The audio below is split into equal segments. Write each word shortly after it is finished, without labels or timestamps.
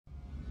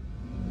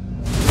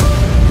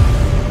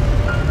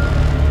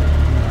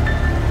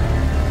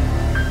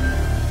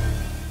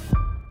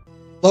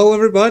Hello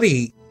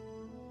everybody,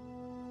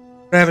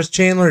 Travis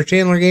Chandler,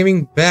 Chandler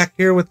Gaming, back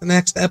here with the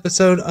next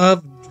episode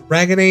of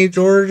Dragon Age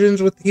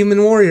Origins with the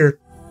Human Warrior.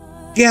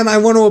 Again, I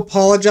want to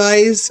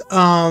apologize.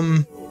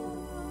 I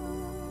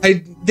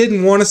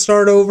didn't want to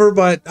start over,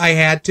 but I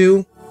had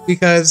to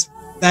because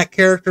that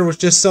character was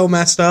just so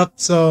messed up.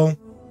 So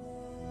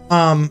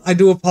I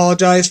do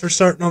apologize for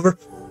starting over.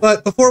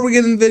 But before we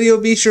get in the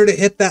video, be sure to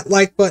hit that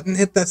like button,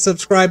 hit that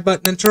subscribe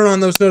button, and turn on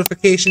those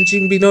notifications. You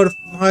can be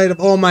notified of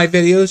all my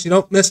videos. You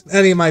don't miss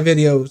any of my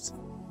videos.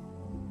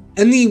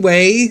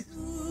 Anyway,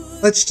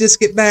 let's just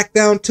get back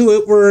down to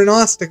it. We're in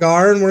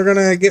Ostagar, and we're going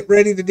to get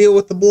ready to deal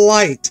with the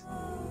Blight.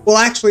 Well,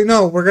 actually,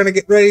 no. We're going to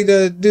get ready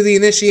to do the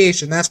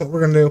initiation. That's what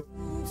we're going to do.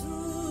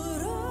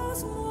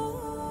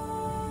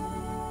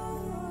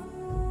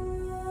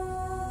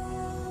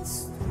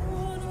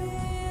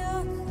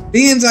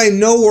 Being I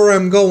know where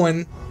I'm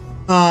going,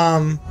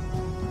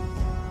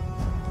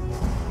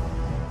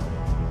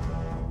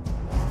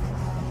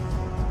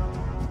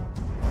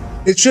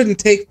 it shouldn't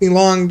take me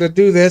long to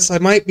do this. I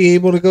might be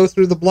able to go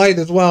through the Blight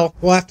as well.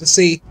 We'll have to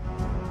see.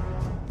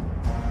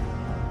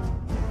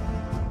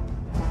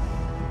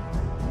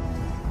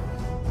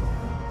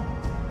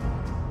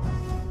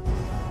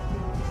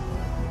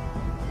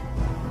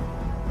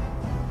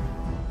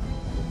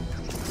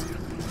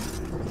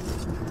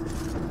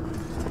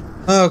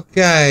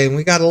 Okay,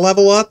 we got to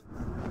level up.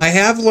 I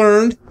have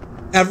learned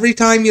every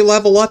time you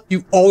level up,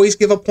 you always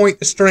give a point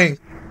to strength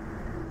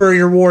for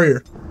your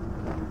warrior.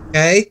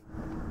 Okay?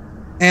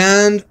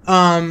 And,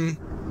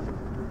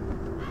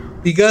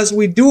 because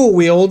we dual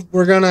wield,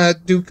 we're gonna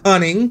do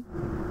cunning.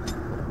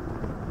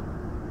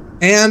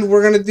 And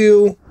we're gonna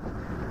do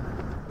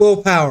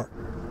willpower.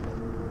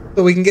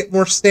 So we can get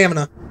more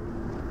stamina.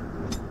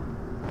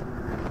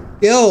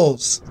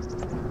 Skills.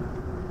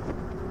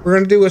 We're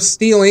going to do a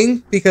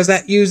stealing, because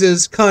that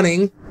uses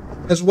cunning,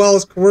 as well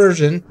as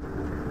coercion.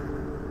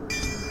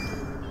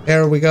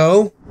 There we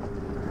go.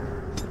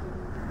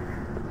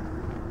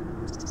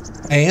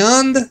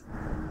 And...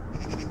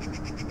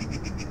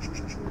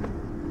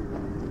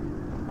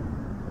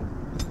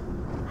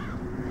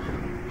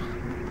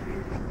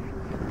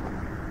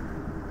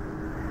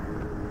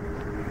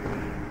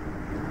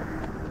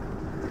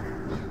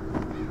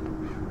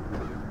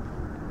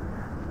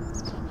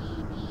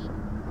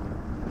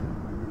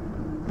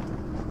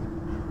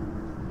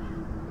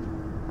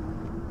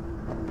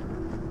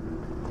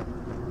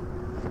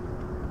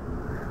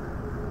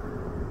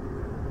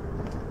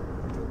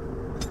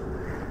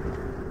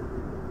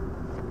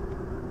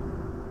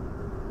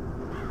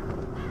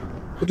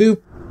 we'll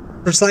do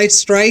precise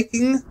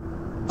striking,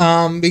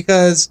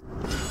 because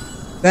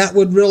that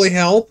would really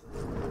help.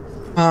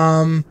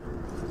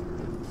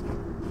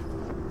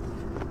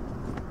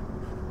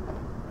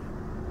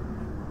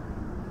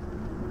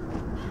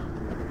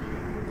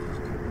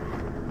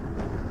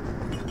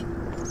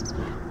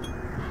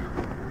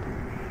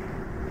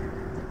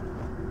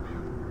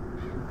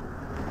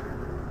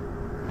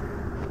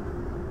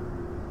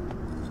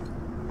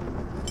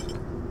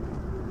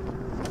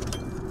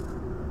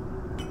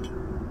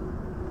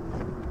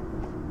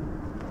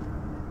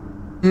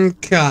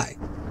 Okay.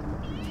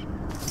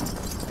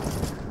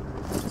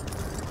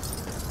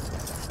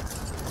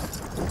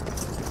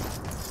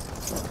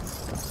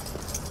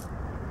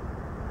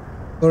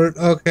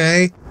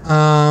 Okay.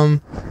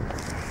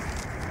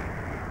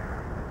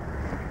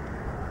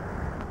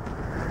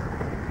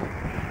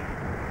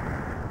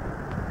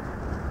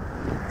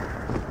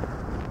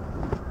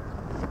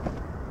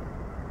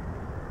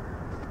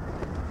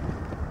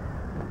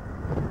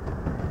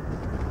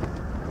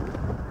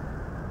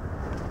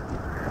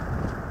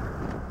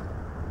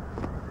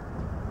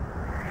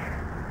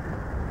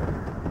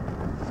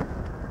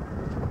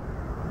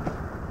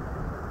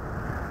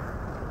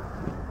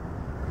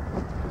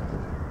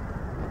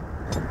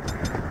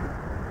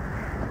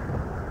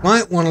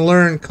 Might want to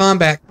learn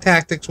combat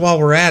tactics while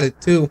we're at it,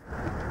 too.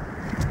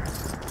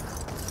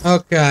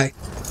 Okay.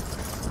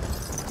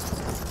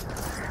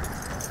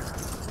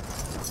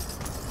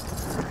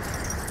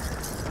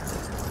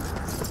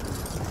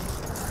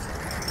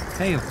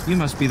 Hail, you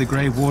must be the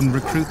Grey Warden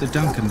recruit that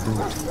Duncan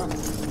brought.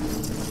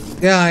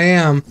 Yeah, I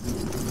am.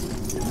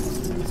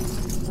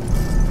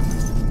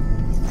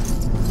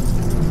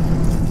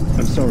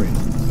 I'm sorry,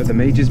 but the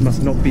mages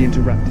must not be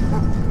interrupted.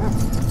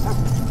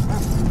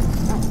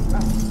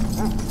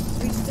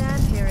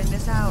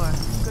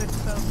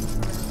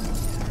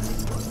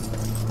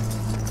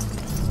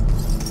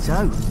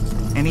 So,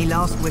 any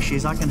last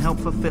wishes I can help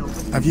fulfill?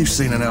 Have you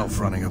seen an elf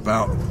running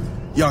about?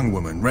 Young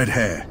woman, red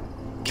hair,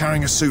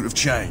 carrying a suit of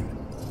chain.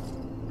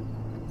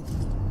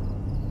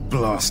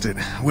 Blast it,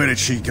 where did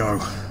she go?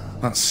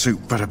 That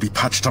suit better be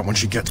patched up when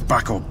she gets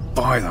back, or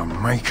by the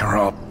maker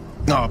up.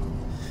 Oh,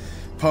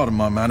 pardon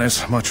my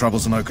manners, my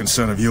troubles are no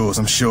concern of yours,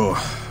 I'm sure.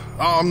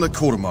 Oh, I'm the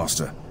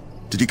quartermaster.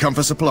 Did you come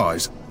for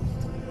supplies?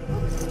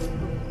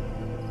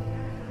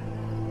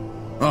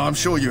 Oh, I'm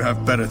sure you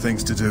have better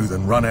things to do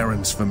than run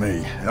errands for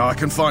me. I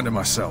can find it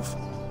myself.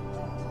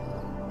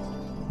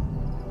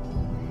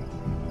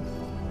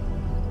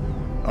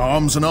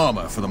 Arms and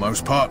armour, for the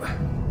most part.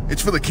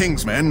 It's for the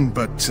King's men,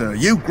 but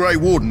you Grey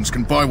Wardens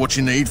can buy what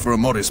you need for a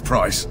modest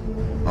price.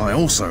 I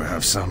also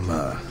have some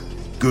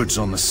goods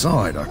on the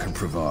side I can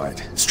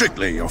provide.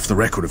 Strictly off the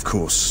record, of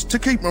course, to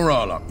keep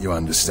morale up, you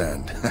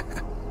understand.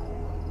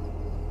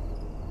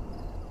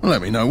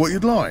 Let me know what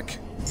you'd like.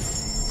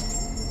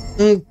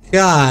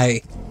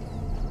 Okay.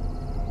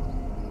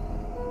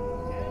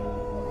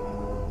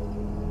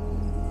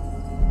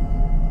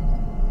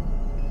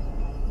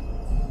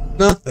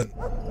 Nothing.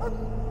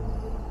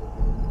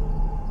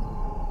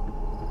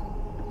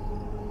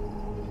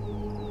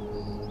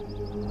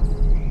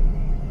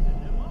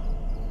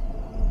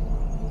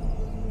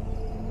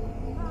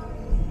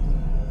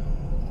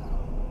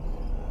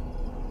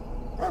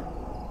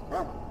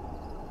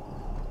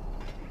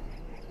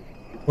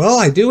 Well,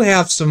 I do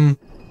have some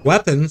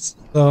weapons,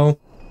 so...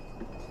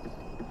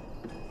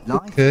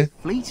 Life Okay. is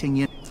fleeting,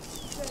 you.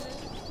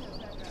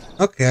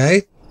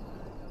 Okay.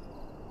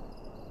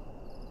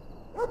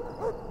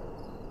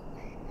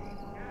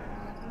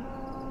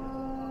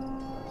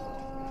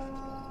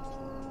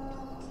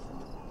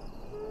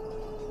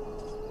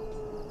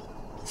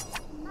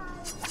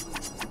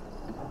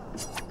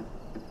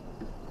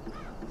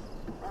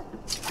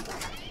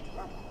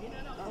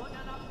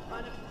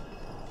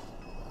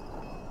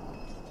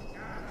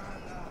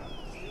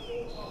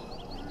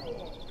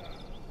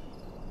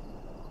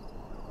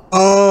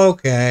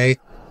 Okay.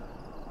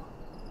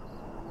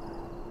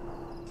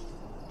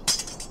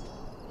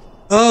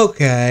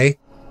 Okay.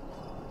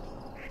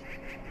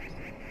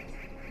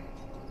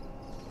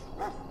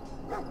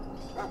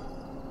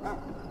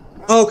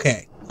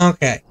 Okay.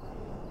 Okay.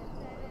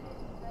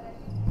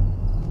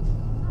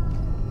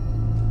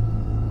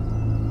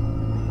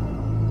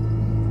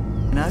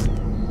 You know,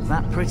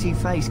 that pretty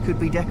face could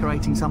be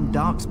decorating some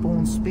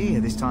Darkspawn spear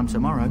this time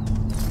tomorrow.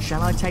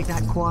 Shall I take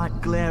that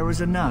quiet glare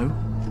as a no?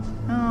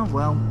 Oh,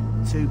 well,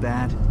 too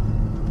bad.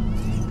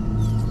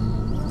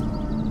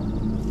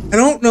 I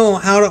don't know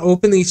how to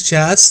open these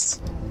chests.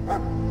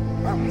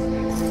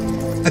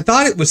 I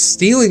thought it was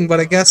stealing, but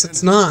I guess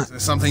it's not. Is there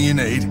something you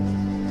need?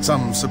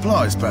 Some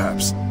supplies,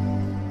 perhaps?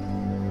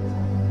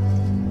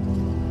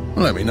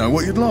 Let me know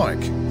what you'd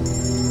like.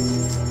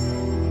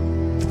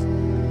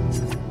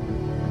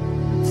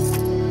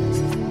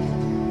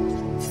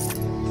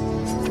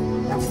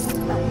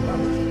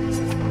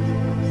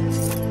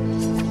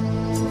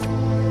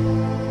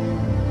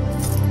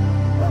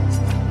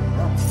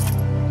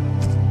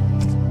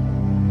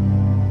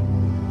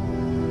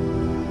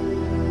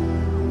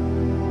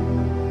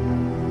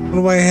 What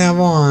do I have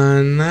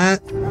on?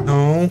 That?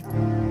 No.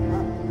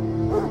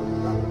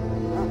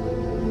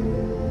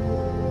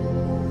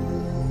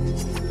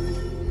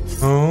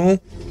 No.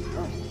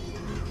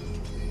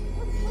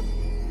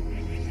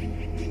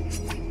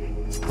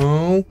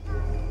 No.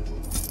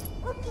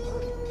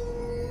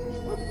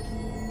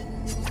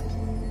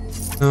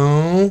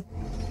 No.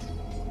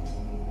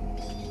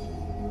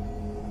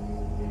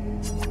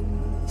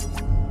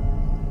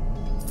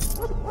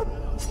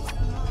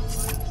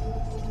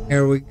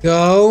 Here we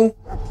go.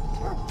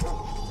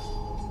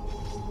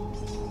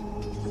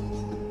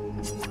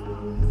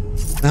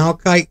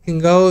 Malachite can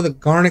go, the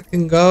garnet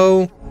can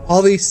go,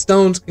 all these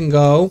stones can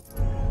go.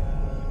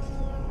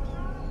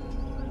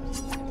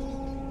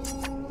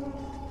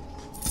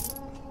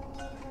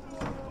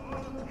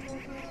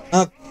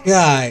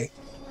 Okay.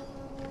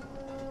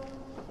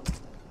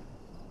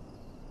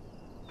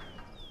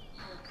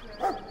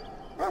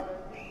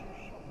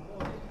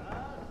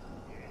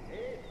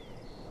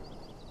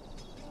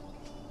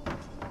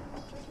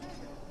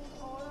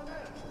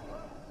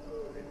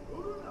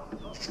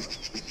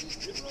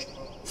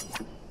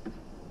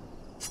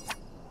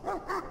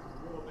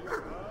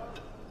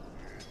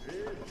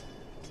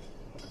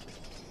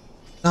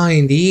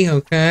 $90,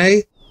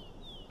 okay.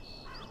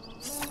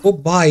 We'll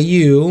buy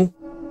you.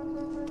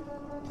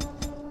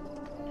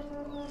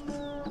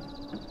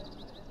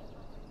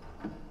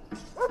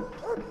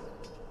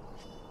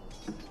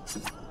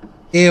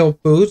 Gale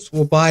boots,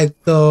 we'll buy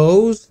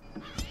those.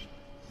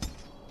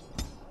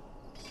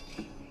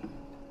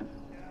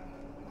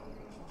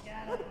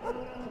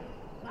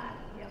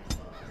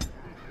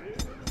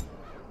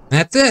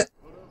 That's it.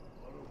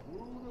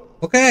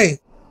 Okay.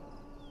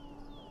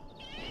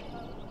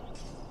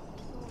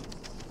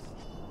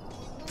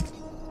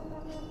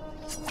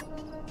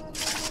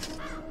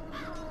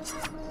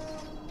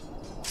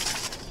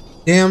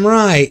 Damn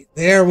right.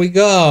 There we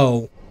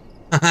go.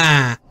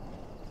 Haha.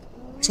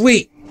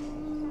 Sweet.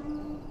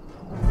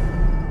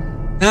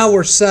 Now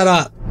we're set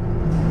up.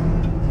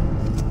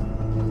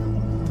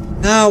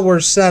 Now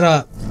we're set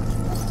up.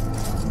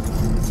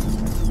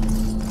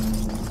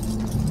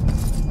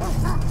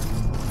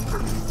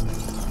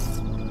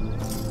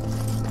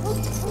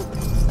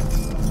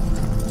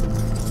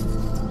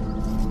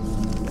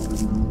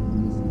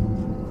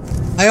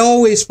 I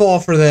always fall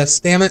for this,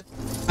 damn it.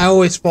 I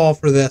always fall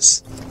for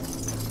this.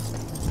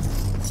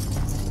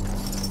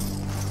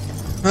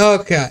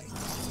 Okay.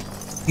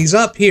 He's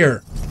up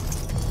here.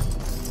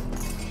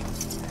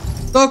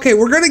 Okay,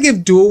 we're gonna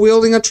give dual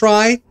wielding a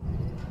try.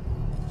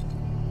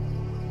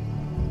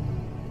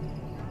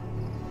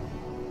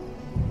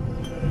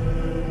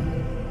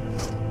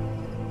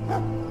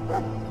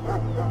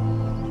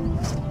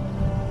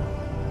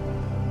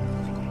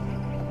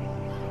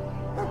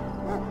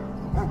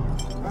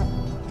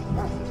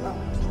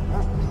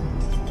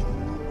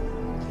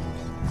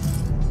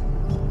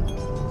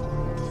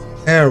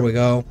 There we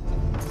go.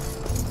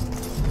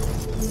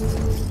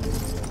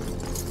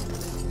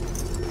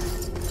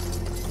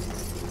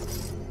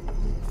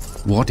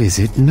 What is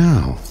it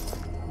now?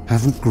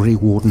 Haven't Grey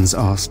Wardens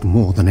asked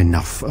more than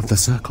enough of the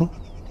Circle?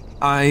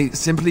 I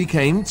simply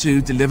came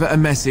to deliver a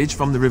message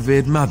from the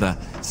revered mother,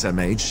 Sir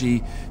Mage.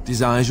 She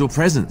desires your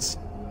presence.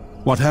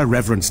 What her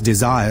reverence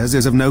desires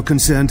is of no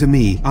concern to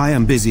me. I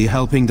am busy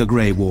helping the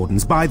Grey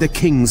Wardens, by the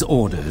King's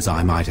orders,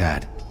 I might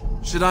add.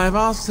 Should I have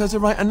asked her to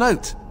write a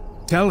note?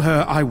 Tell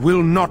her I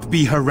will not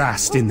be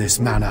harassed in this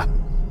manner.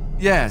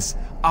 Yes,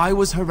 I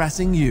was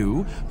harassing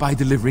you by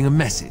delivering a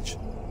message.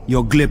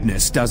 Your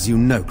glibness does you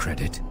no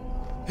credit.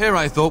 Here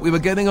I thought we were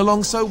getting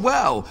along so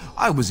well.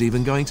 I was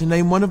even going to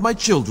name one of my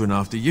children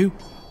after you.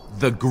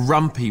 The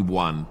Grumpy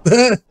One.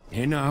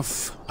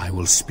 Enough. I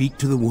will speak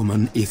to the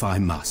woman if I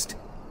must.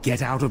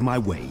 Get out of my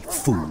way,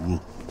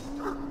 fool.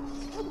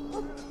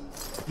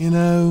 You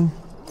know,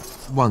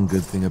 one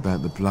good thing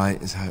about the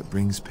Blight is how it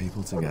brings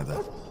people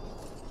together.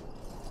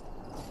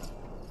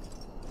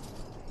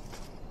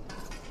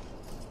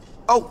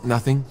 Oh,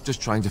 nothing.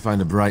 Just trying to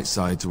find a bright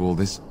side to all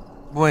this.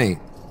 Wait,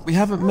 we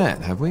haven't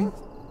met, have we?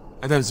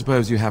 I don't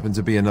suppose you happen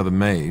to be another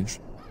mage.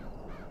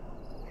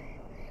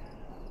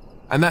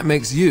 And that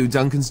makes you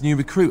Duncan's new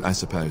recruit, I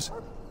suppose.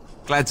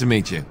 Glad to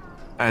meet you.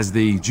 As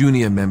the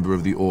junior member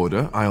of the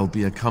Order, I'll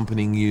be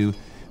accompanying you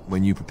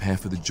when you prepare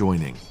for the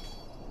joining.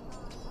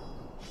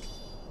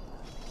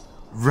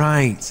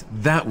 Right,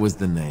 that was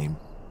the name.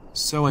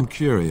 So I'm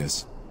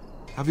curious.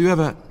 Have you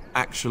ever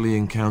actually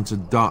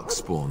encountered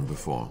Darkspawn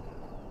before?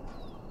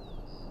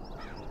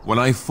 When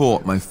I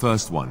fought my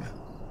first one,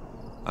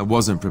 I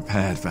wasn't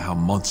prepared for how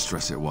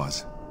monstrous it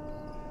was.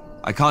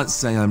 I can't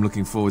say I'm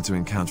looking forward to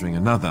encountering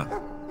another.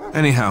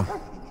 Anyhow,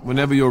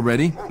 whenever you're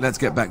ready, let's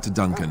get back to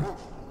Duncan.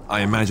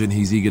 I imagine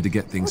he's eager to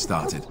get things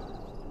started.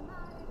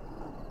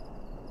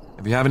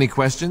 If you have any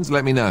questions,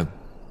 let me know.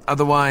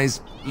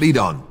 Otherwise, lead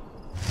on.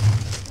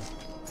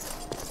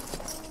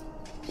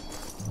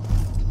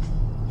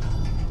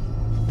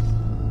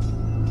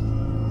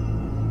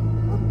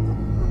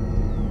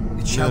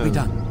 It shall be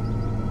done.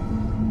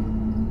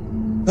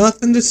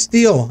 Nothing to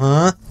steal,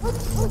 huh?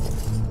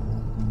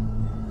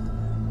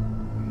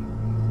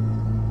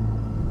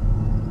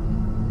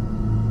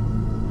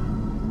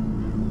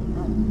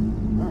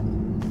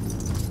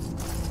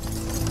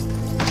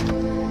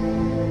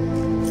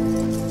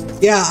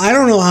 Yeah, I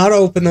don't know how to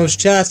open those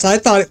chests. I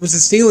thought it was a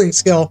stealing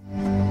skill,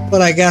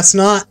 but I guess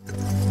not.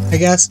 I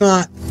guess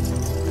not.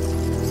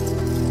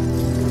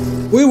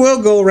 We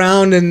will go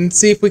around and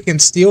see if we can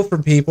steal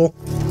from people.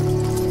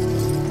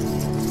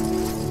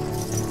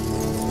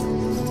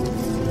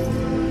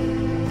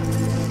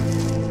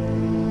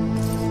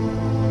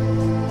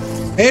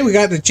 Hey, we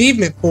got an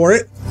achievement for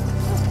it.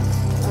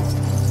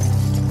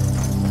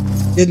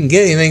 Didn't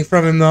get anything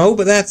from him though,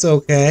 but that's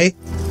okay.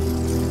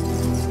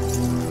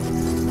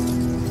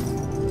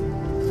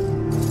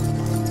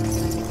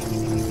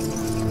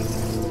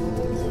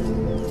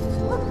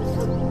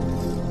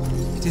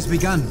 It has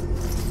begun.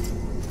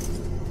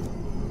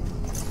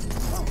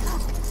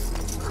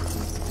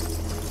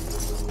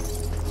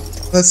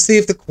 Let's see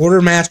if the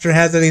quartermaster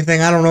has anything.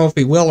 I don't know if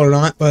he will or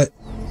not, but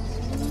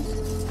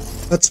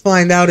let's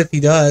find out if he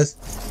does.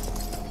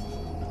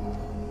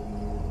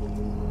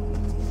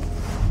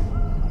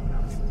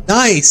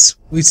 Nice!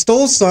 We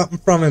stole something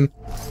from him.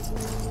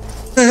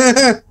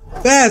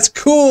 That's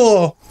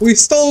cool! We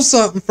stole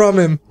something from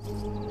him.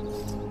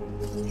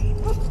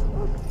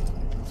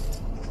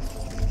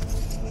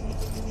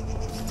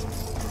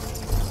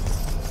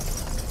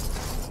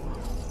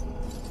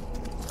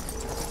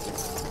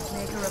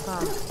 Maker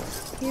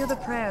above, hear the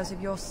prayers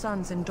of your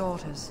sons and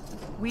daughters.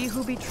 We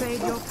who betrayed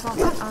your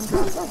prophet under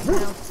us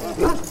now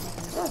save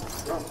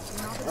us. Do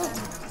not abandon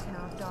us in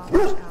our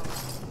darkest hour.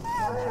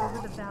 Watch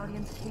over the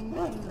valiant King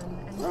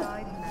Keelan and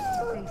guide him as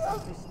he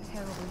faces this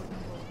terrible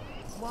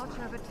evil. Watch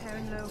over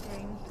Terran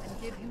Logain and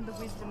give him the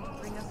wisdom to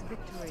bring us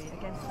victory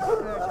against the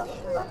scourge of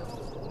shadow.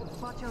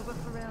 Watch over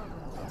Ferelden.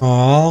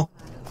 Aww.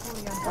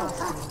 Holy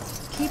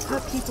Andraste. Keep her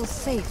people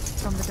safe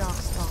from the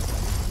Darkspawn.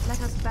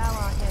 Let us bow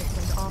our heads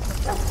and offer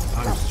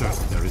prayer. I'm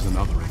certain there is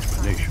another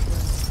explanation.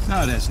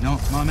 No, there's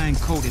not. My man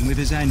caught him with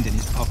his hand in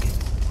his pocket.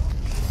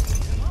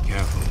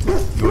 Careful.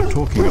 You're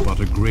talking about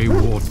a Grey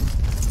Warden.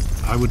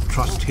 I would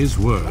trust his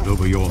word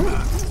over your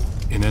man.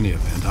 In any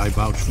event, I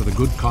vouch for the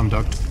good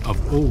conduct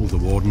of all the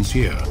Wardens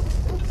here.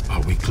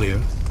 Are we clear?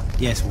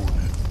 Yes,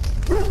 Warden.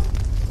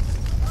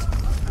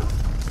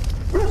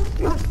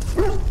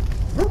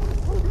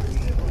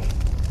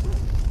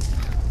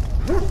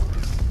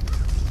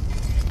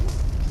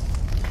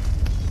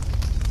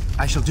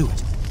 I shall do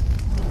it.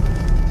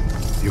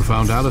 You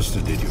found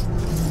Alistair, did you?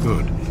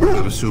 Good.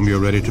 I'll assume you're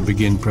ready to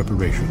begin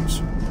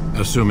preparations.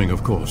 Assuming,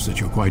 of course,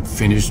 that you're quite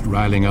finished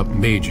riling up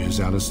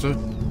mages, Alistair.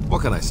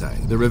 What can I say?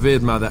 The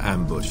revered mother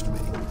ambushed me.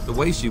 The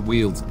way she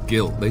wields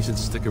guilt, they should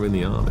stick her in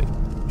the army.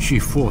 She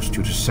forced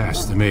you to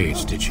sass the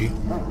maids, did she?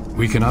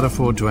 We cannot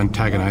afford to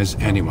antagonize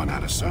anyone,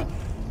 Alistair.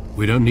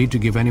 We don't need to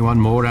give anyone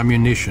more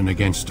ammunition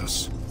against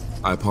us.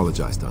 I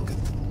apologize, Duncan.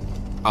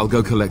 I'll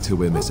go collect who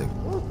we're missing.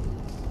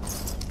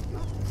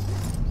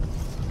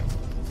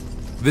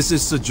 This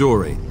is Sir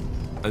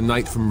a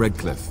knight from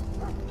Redcliffe.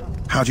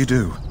 How'd you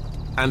do?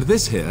 And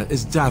this here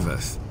is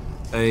Daveth,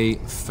 a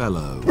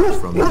fellow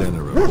from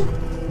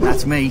Denerim.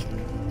 That's me.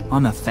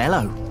 I'm a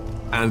fellow.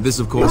 And this,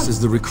 of course,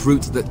 is the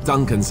recruit that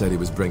Duncan said he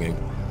was bringing.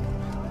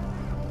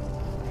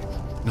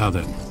 Now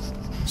then,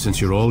 since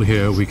you're all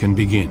here, we can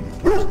begin.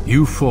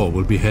 You four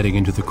will be heading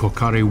into the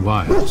Kokari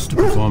Wilds to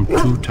perform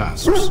 2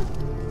 tasks.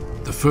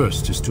 The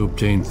first is to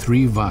obtain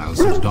 3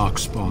 vials of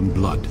Darkspawn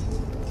blood,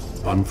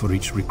 1 for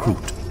each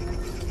recruit.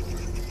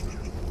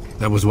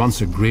 There was once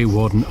a Grey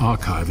Warden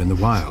archive in the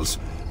wilds,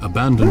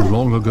 abandoned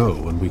long ago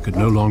when we could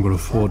no longer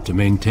afford to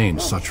maintain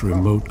such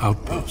remote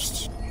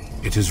outposts.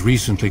 It has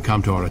recently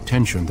come to our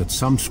attention that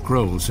some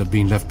scrolls have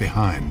been left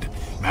behind,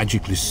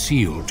 magically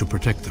sealed to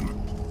protect them.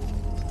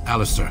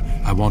 Alistair,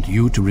 I want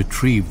you to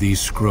retrieve these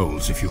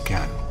scrolls if you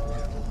can.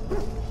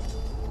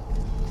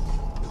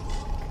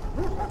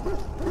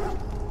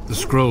 The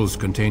scrolls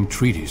contain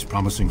treaties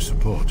promising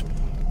support,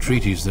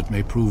 treaties that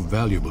may prove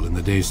valuable in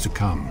the days to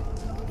come.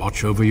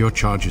 Watch over your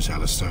charges,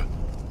 Alistair.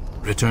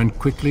 Return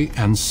quickly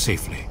and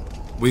safely.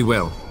 We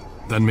will.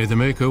 Then may the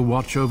Maker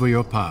watch over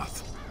your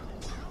path.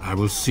 I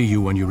will see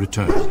you when you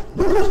return.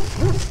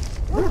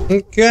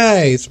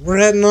 Okay, so we're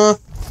heading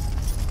off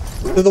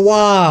to the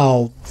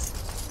wild.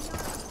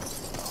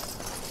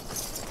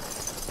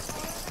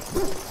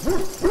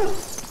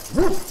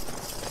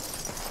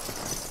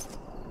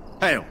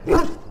 Hail!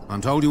 I'm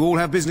told you all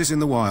have business in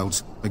the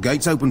wilds. The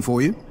gate's open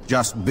for you.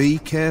 Just be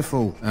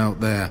careful out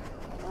there.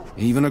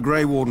 Even a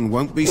Grey Warden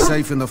won't be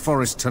safe in the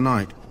forest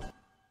tonight.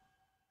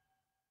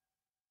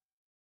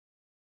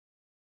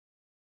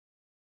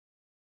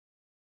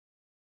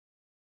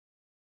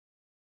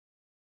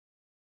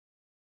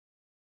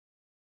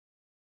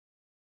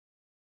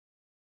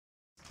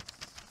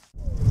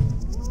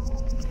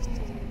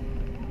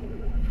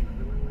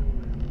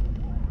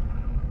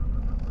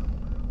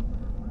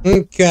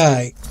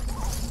 Okay.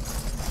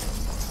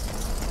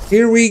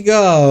 Here we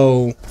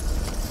go.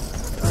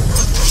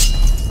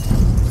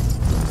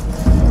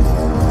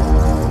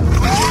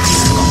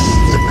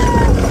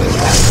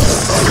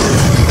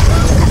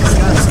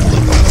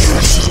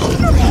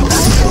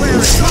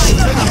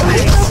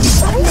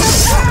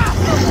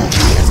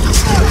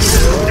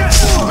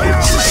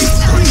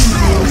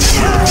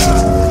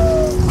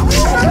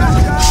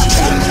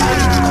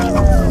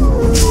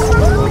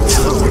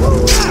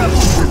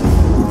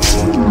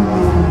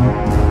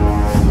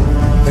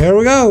 There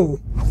we go.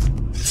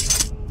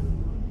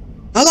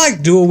 I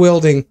like dual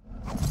wielding.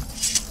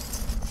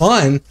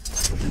 Fun.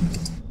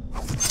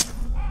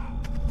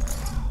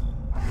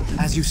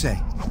 As you say.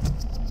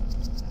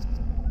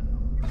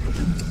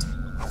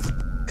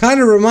 Kind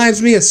of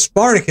reminds me of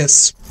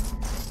Spartacus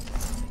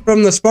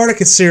from the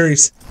Spartacus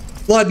series.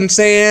 Blood and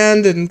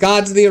Sand and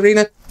Gods of the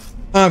Arena.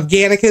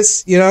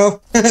 Gannicus, you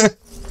know?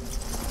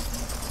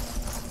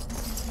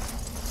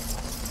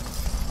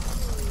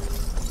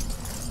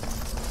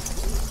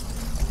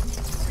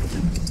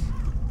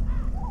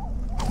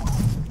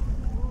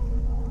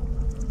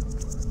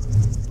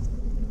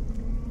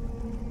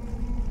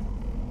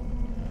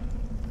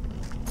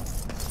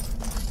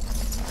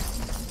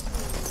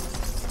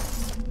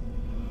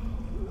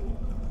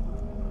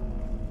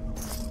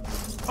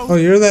 Oh,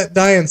 you're that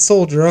dying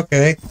soldier,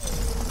 okay.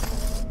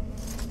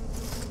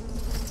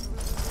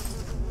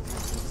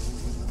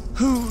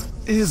 Who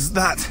is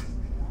that?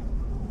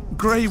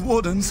 Grey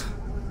Wardens?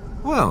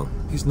 Well,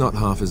 he's not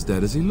half as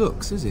dead as he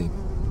looks, is he?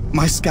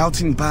 My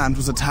scouting band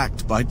was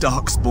attacked by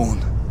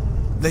Darkspawn.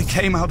 They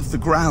came out of the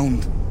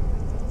ground.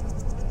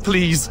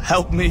 Please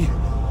help me.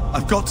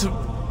 I've got to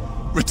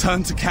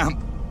return to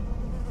camp.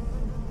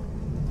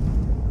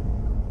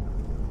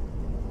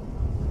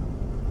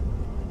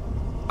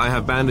 I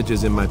have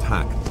bandages in my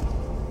pack.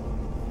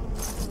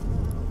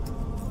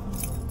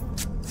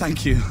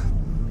 Thank you.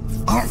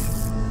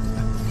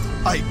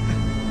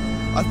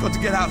 I've got to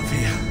get out of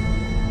here.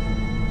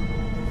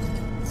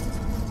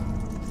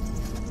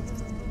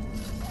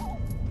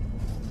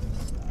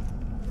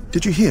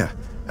 Did you hear?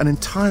 An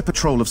entire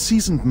patrol of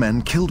seasoned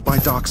men killed by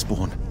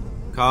Darkspawn.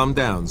 Calm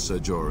down, Sir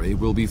Jory.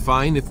 We'll be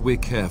fine if we're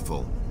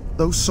careful.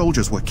 Those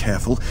soldiers were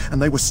careful,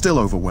 and they were still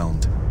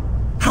overwhelmed.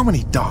 How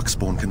many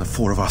Darkspawn can the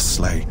 4 of us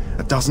slay?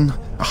 A dozen?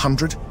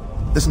 100?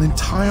 There's an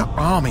entire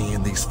army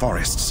in these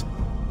forests.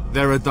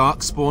 There are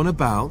Darkspawn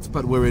about,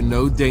 but we're in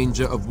no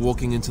danger of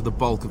walking into the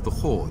bulk of the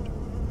Horde.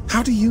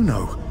 How do you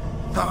know?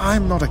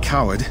 I'm not a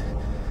coward,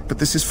 but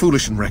this is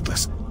foolish and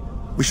reckless.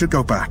 We should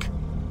go back.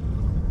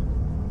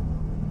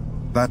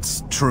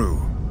 That's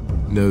true.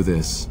 Know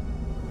this.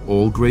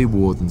 All Grey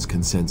Wardens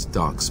can sense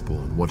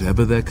Darkspawn.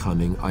 Whatever their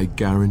cunning, I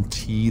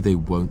guarantee they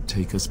won't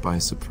take us by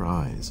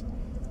surprise.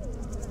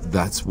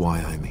 That's why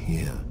I'm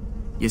here.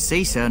 You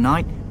see, Sir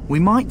Knight, we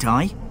might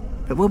die,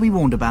 but we'll be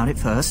warned about it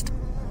first.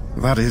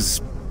 That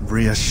is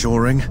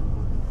reassuring.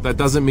 That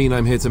doesn't mean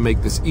I'm here to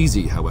make this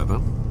easy, however.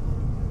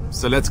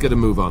 So let's get a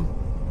move on.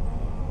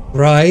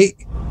 Right.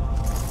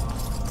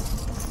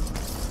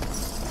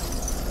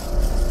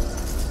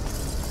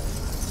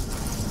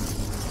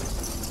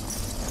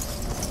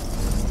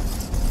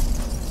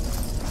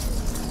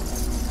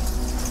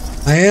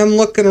 I am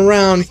looking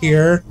around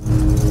here.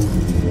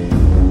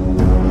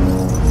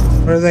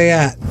 Where are they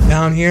at?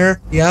 Down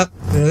here? Yep,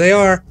 there they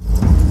are.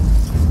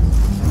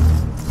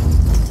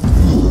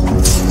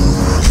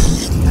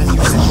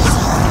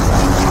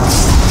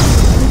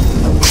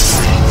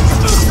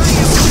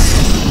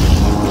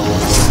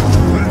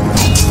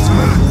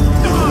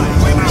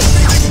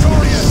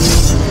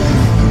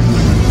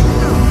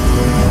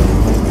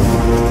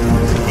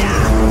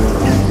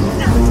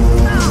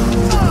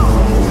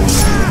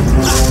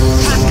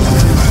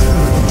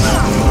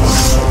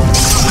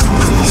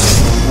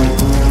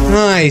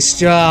 Nice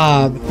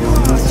job.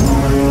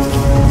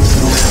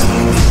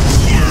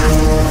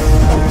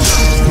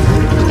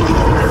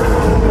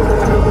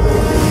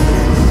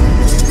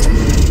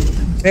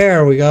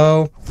 There we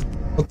go.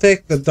 We'll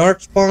take the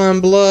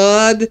Darkspawn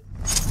blood.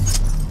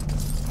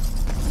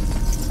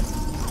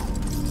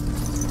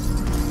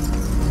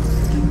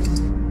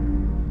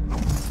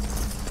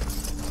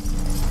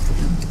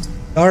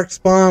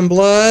 Darkspawn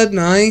blood,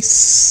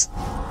 nice.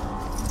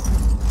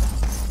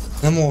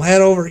 Then we'll head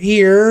over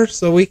here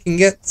so we can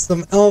get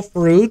some elf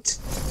root.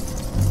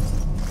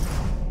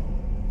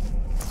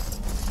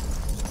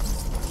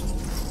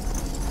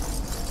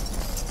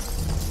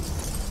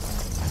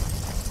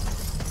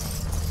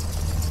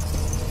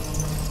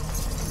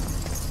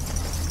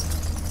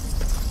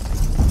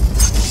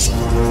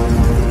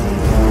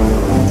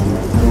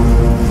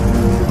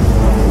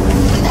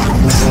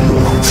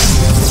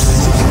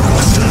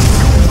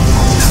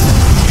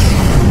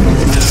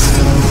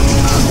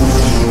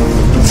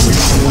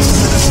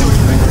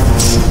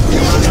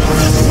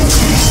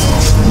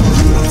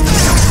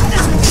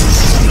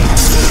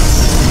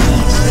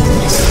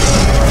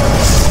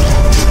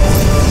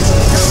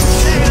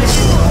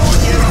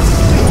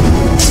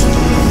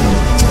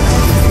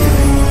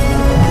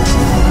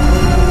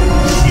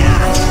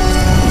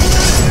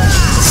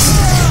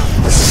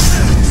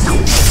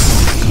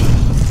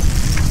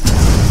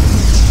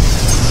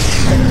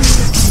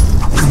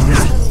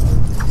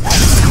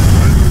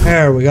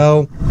 There we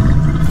go.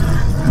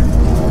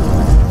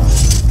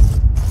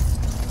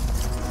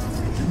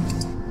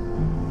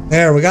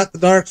 There, we got the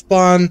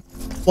Darkspawn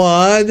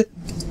blood.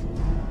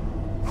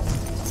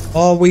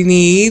 All we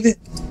need.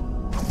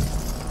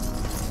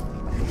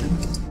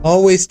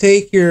 Always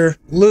take your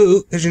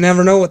loot, because you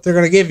never know what they're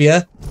going to give you.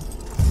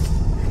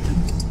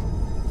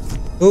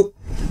 Oh.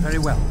 Very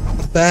well.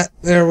 That,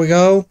 there we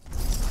go.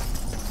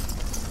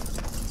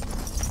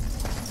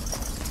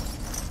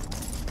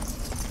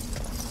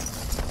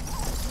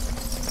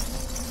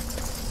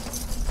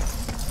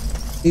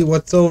 See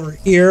what's over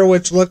here,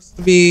 which looks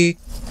to be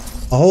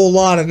a whole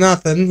lot of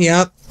nothing.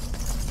 Yep.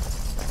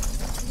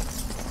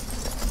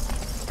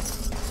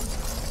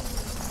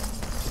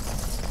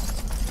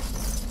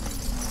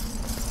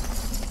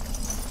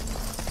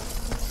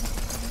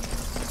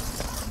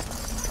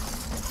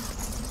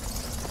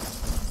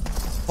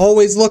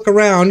 Always look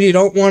around. You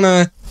don't want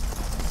to...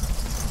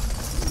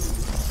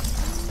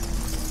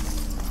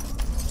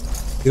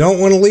 You don't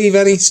want to leave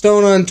any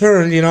stone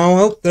unturned, you know.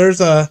 Oh,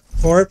 there's a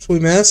corpse we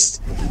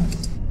missed.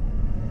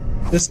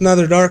 Just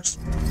another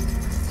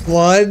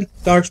Darkspawn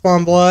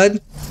blood.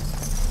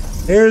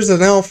 There's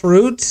an elf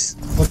root.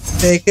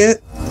 Let's take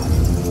it.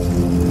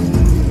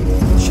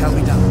 Shall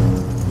be done.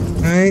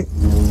 Alright.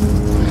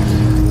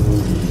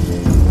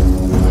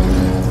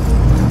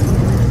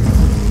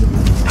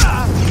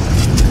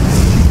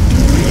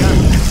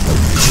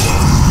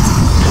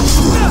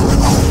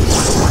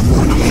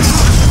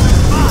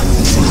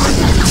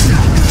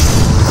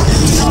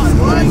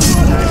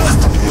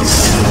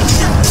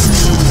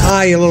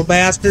 Ah, you little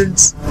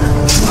bastards.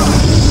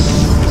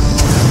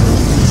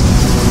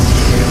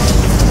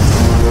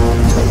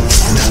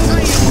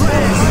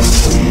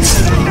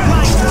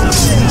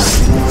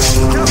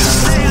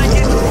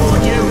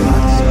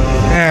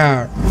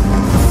 There.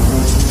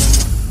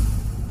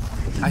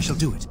 I shall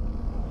do it.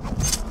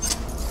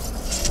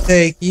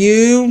 Take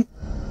you.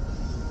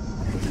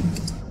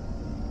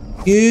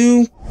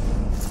 You.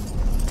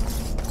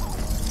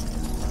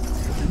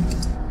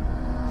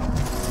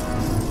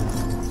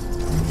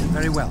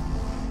 Very well.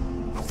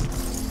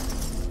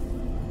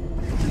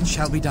 It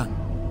shall be done.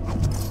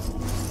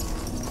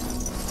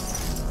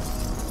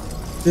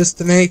 Just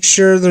to make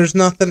sure there's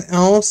nothing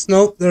else.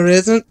 Nope, there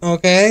isn't.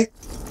 Okay.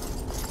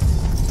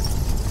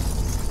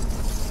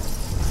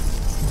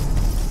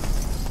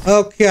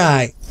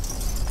 Okay.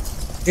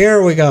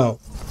 Here we go.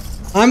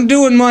 I'm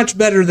doing much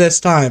better this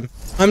time.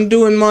 I'm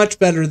doing much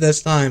better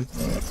this time.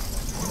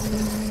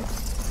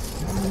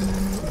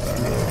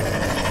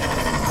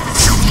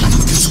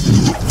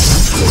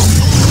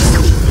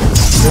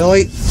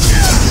 Really?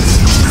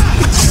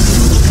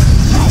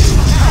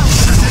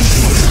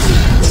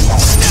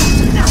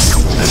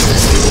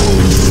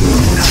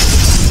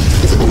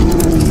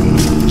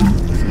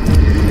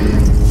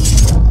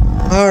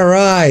 All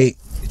right.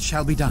 It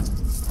shall be done.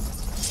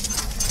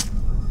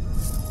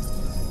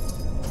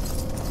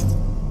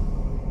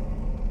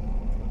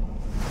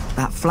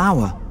 That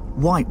flower,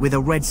 white with a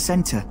red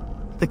center.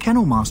 The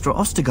kennel master at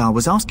Ostagar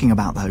was asking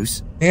about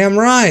those. Damn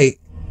right.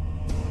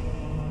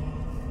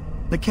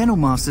 The kennel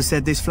master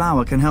said this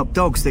flower can help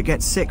dogs that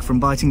get sick from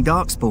biting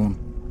Darkspawn.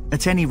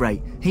 At any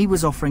rate, he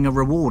was offering a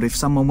reward if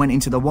someone went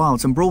into the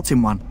wilds and brought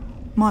him one.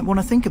 Might want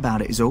to think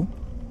about it is all.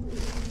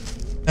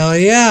 Hell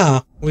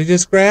yeah, we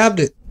just grabbed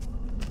it.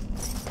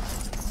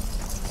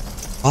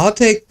 I'll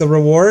take the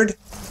reward.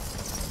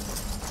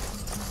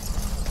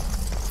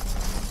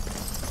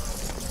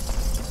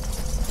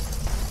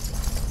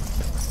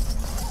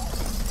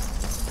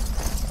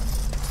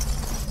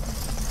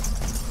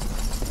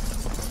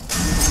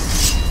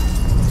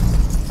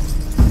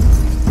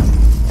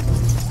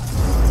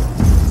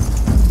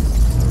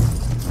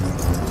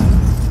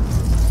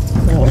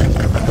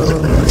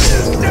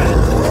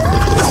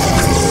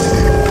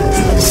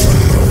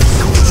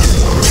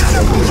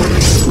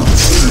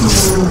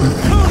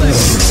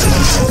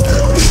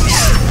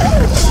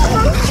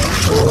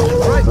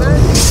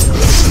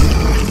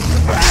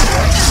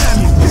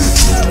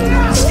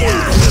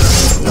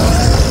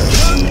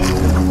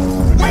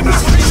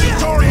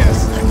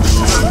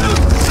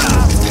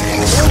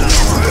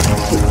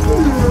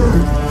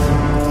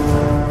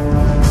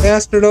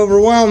 Bastard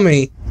overwhelmed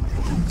me.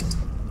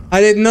 I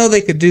didn't know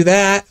they could do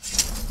that.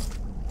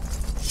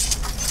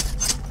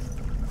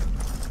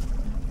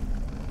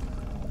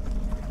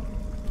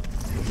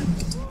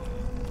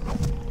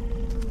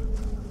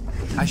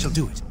 I shall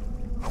do it.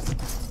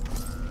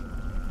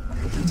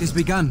 It is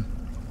begun.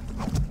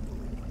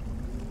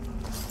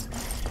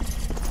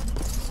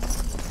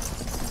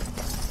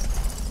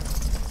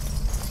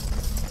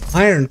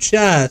 Iron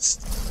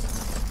chest.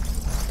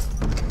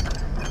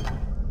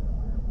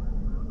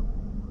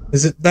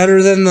 Is it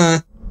better than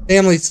the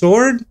family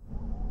sword?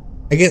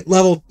 I get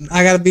level,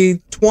 I gotta be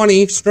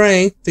 20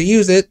 strength to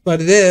use it, but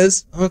it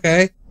is.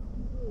 Okay.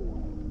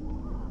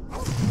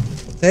 I'll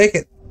take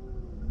it.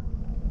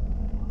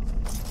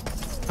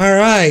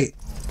 Alright.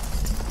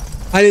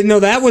 I didn't know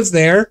that was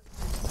there.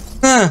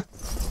 Huh.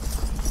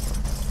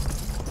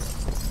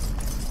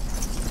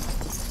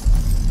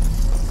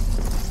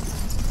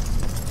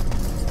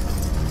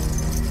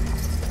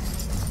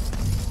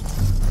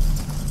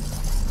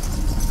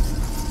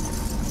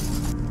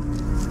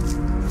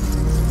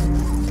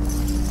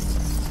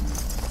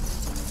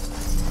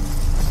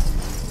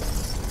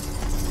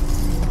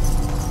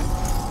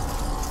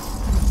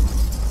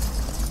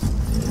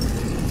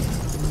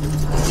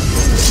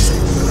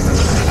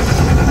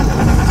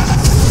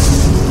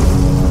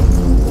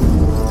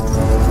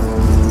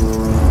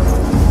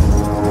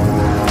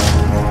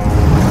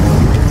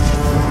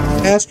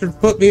 Bastard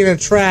put me in a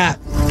trap.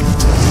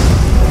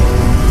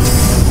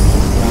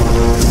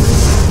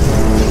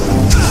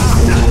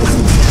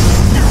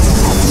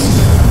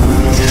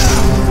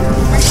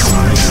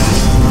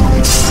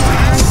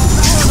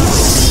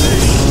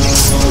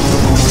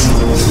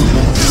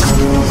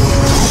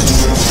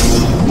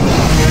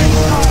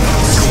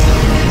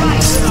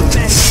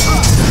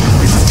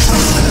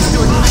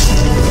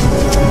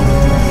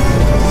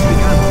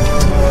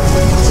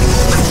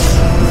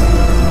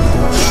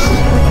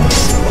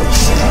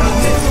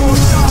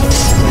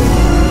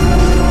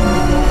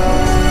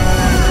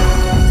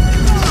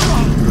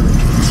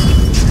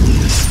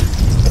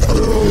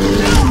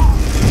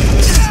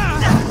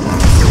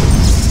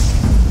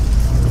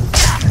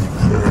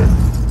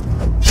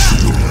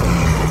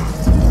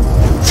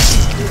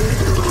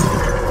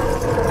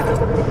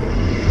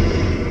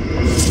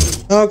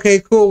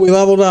 Okay, cool, we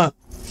leveled up.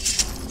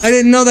 I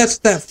didn't know that's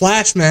what that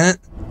flash meant.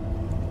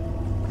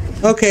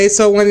 Okay,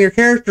 so when your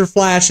character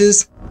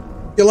flashes,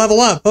 you level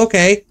up.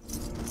 Okay,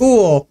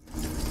 cool.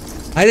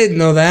 I didn't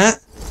know that.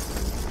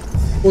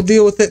 We'll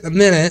deal with it in a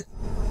minute.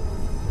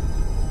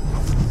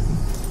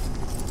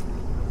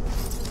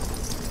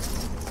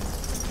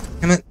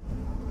 Damn it.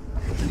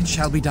 It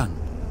shall be done.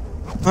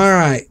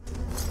 Alright.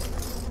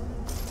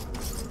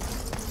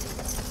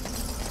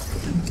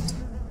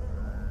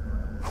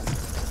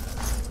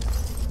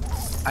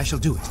 I shall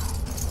do it.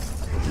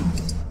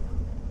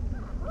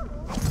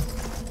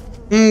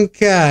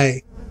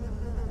 Okay.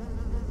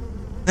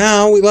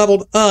 Now we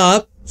leveled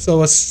up,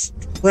 so a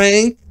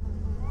strength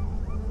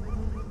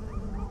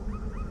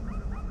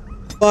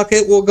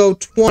bucket will go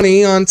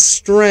 20 on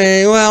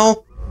strength.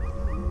 Well,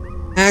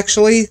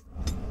 actually,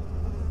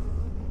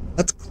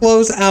 let's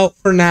close out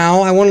for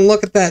now. I want to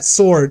look at that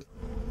sword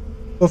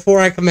before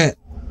I commit.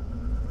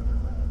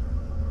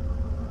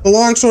 The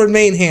longsword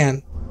main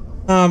hand.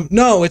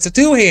 No, it's a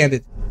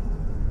two-handed.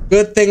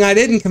 Good thing I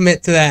didn't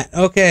commit to that.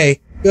 Okay,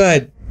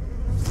 good.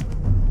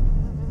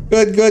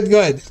 Good, good,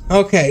 good.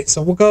 Okay,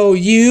 so we'll go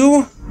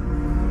you.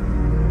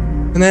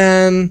 And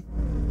then...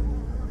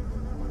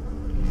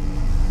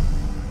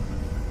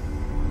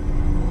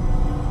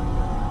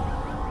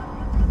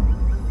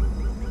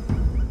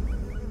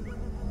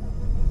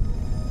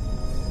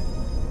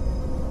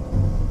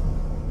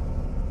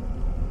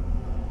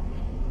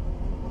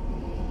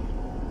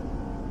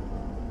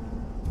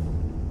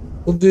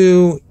 we'll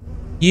do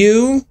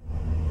you.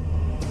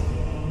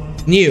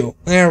 You.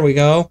 There we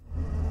go.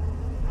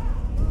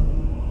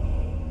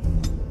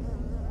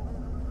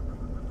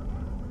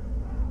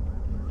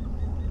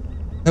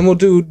 Then we'll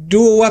do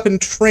dual weapon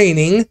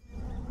training.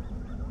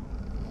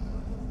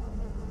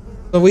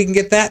 So we can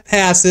get that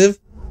passive.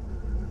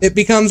 I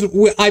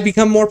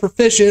become more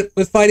proficient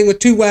with fighting with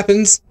 2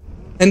 weapons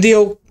and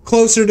deal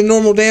closer to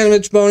normal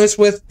damage bonus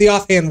with the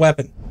offhand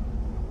weapon.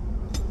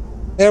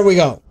 There we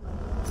go.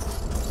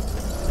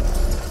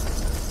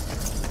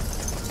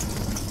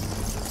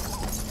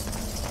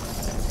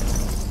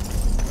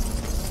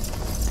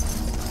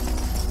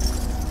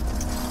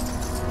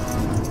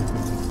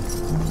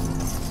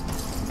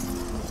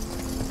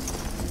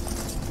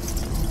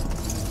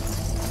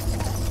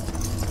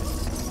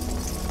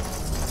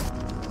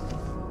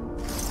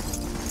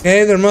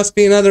 Okay, there must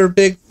be another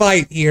big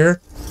fight here.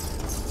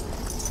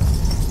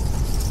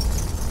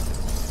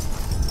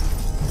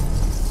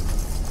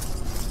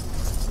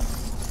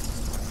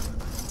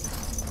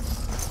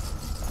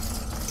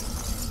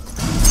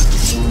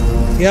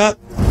 Yep.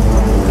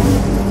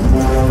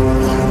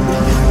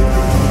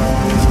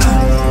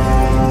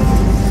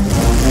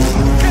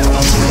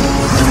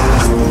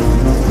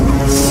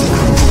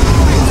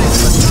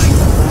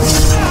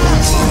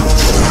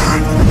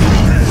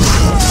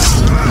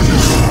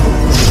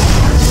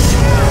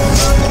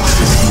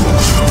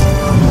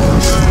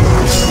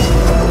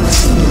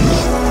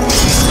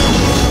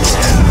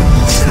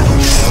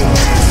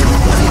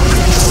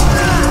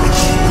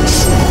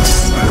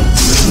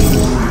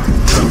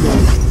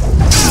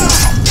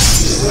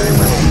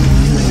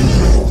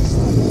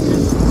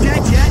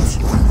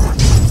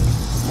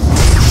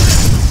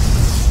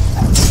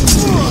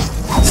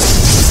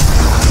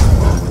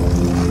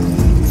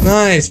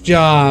 Nice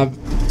job.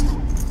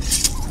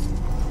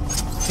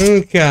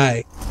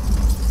 Okay.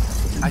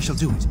 I shall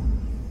do it.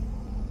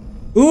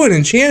 Ooh, an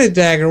enchanted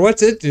dagger.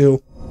 What's it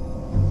do?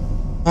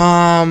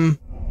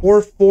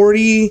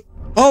 440.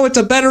 Oh, it's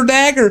a better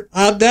dagger.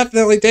 I'll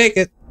definitely take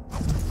it.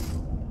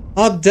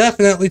 I'll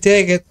definitely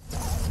take it.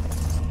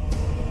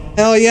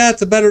 Hell yeah,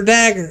 it's a better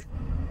dagger.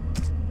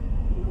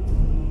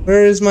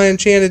 Where is my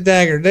enchanted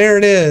dagger? There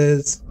it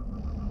is.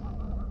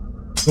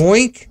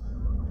 Yoink.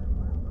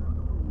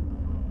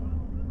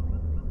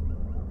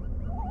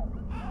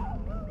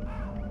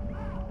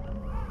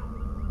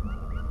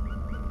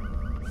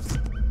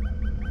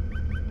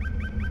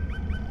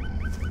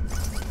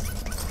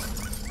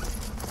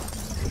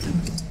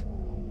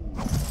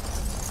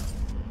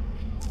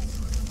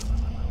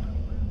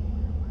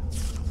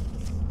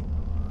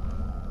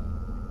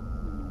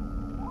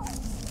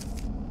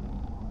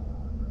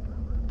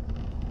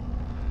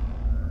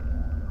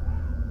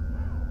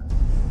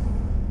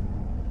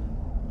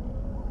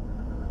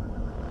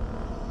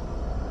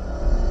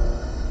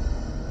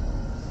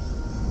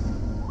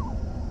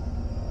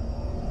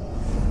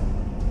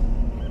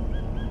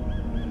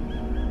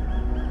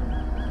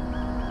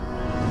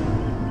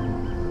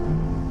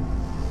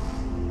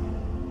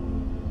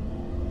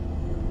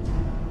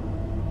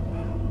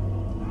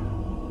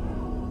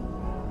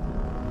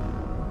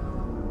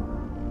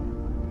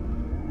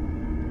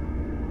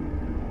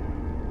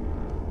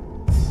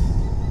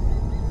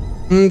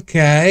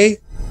 Okay.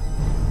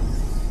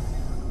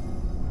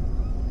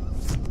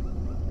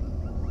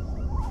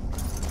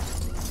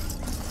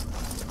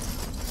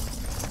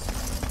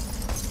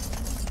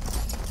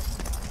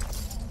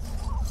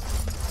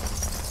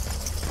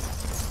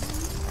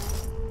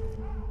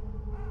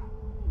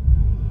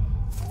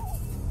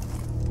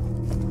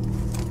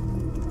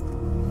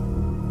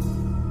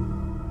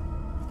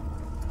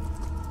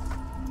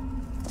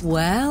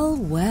 Well,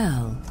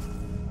 well.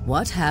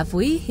 What have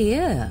we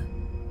here?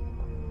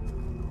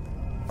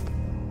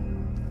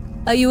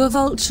 Are you a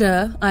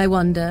vulture, I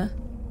wonder?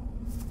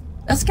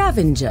 A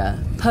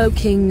scavenger,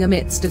 poking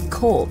amidst a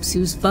corpse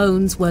whose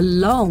bones were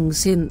long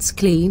since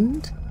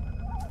cleaned?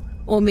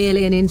 Or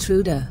merely an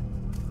intruder,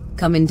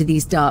 come into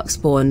these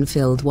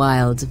darkspawn-filled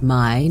wilds of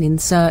mine in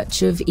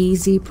search of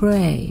easy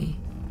prey?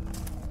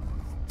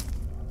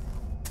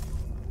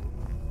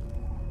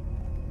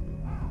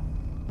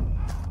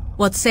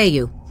 What say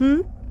you,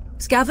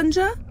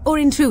 Scavenger or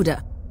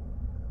intruder?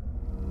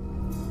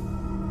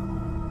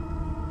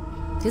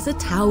 'Tis a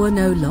tower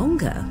no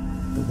longer.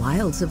 The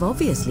wilds have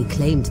obviously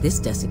claimed this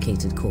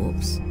desiccated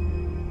corpse.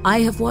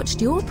 I have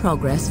watched your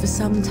progress for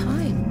some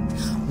time.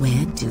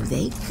 Where do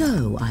they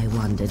go, I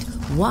wondered?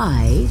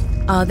 Why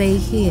are they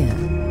here?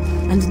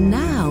 And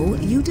now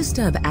you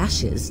disturb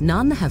ashes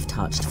none have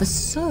touched for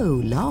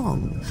so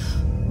long.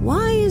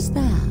 Why is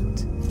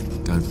that?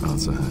 Don't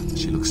answer her.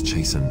 She looks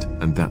chastened,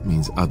 and that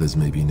means others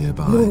may be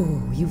nearby.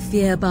 Oh, you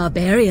fear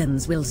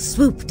barbarians will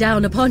swoop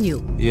down upon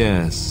you.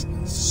 Yes,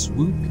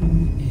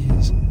 swooping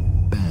is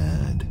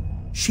bad.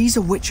 She's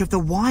a witch of the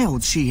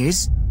wilds, she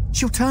is.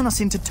 She'll turn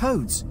us into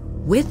toads.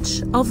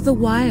 Witch of the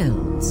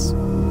wilds.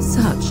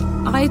 Such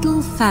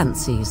idle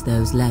fancies,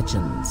 those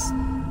legends.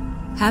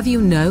 Have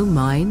you no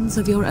minds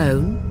of your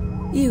own?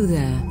 You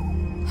there,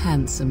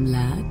 handsome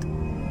lad.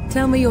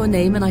 Tell me your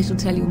name and I shall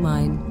tell you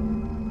mine.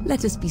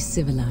 Let us be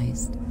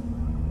civilized.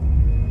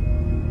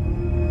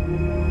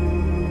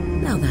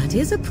 Now that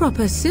is a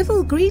proper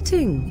civil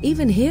greeting,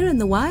 even here in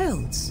the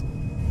wilds.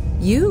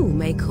 You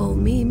may call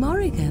me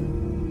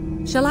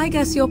Morrigan. Shall I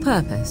guess your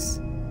purpose?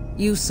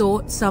 You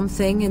sought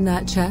something in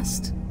that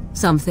chest?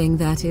 Something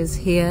that is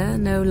here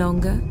no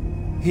longer?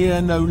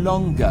 Here no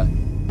longer.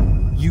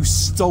 You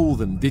stole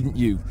them, didn't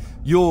you?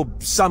 You're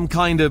some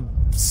kind of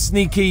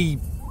sneaky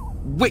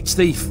witch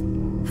thief.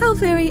 How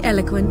very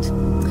eloquent.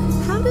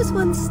 How does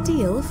one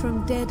steal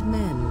from dead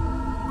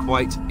men?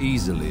 Quite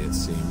easily, it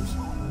seems.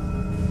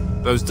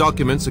 Those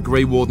documents are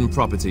Grey Warden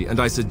property, and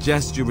I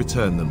suggest you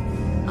return them.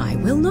 I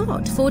will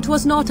not, for it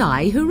was not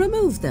I who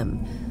removed them.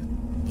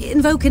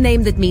 Invoke a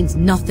name that means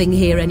nothing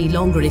here any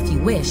longer if you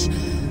wish.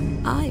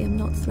 I am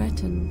not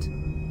threatened.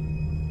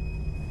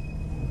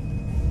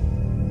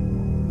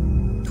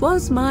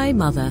 'Twas my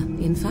mother,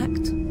 in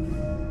fact.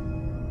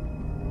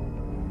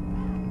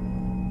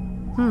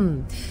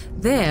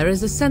 There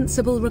is a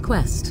sensible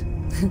request.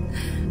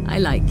 I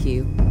like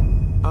you.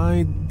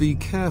 I'd be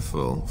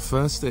careful.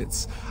 First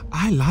it's,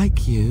 I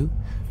like you,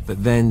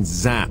 but then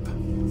zap.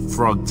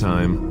 Frog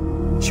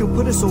time. She'll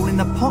put us all in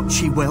the pot,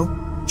 she will.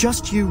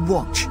 Just you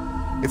watch.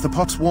 If the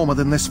pot's warmer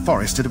than this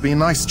forest, it'd be a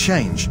nice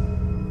change.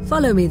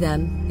 Follow me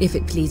then, if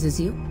it pleases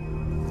you.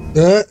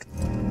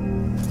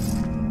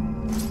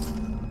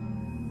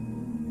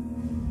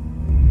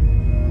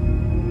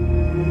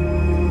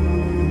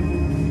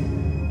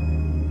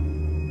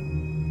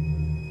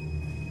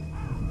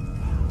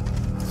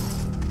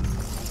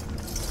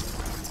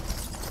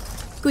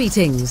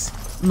 Greetings,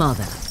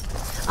 Mother.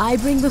 I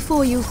bring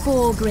before you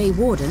 4 Grey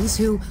Wardens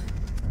who...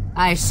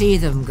 I see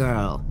them,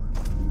 girl.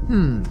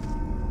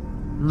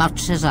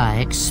 Much as I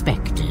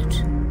expected.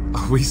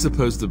 Are we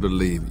supposed to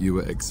believe you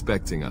were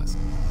expecting us?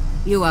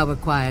 You are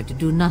required to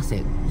do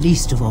nothing,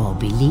 least of all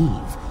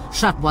believe.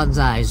 Shut one's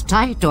eyes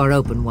tight or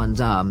open one's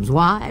arms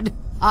wide.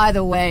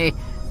 Either way,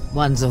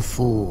 one's a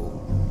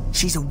fool.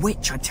 She's a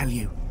witch, I tell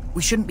you.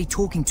 We shouldn't be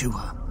talking to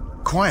her.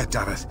 Quiet,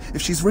 Davith.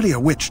 If she's really a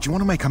witch, do you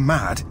want to make her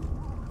mad?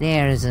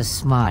 There is a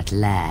smart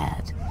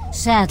lad.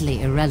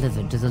 Sadly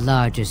irrelevant to the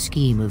larger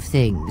scheme of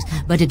things,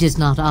 but it is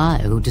not I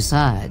who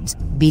decides.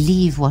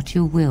 Believe what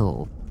you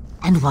will.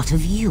 And what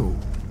of you?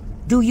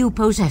 Do you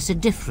possess a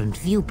different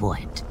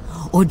viewpoint?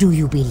 Or do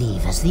you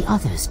believe as the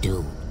others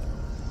do?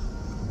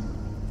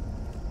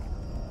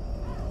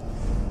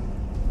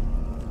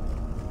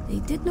 They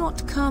did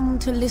not come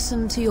to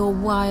listen to your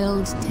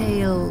wild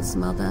tales,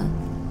 Mother.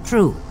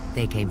 True,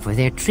 they came for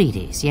their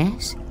treaties,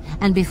 yes?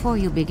 And before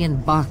you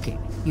begin barking,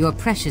 your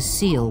precious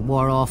seal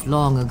wore off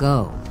long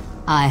ago.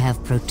 I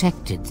have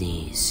protected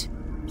these.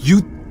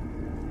 You...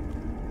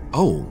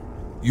 Oh,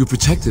 you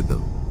protected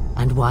them?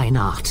 And why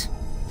not?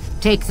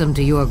 Take them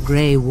to your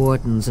Grey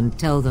Wardens and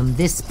tell them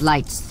this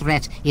Blight's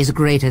threat is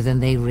greater than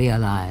they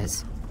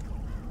realize.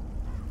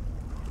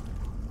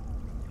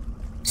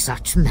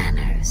 Such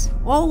manners.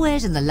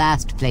 Always in the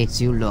last place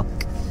you look.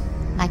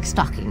 Like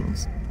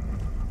stockings.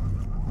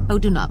 Oh,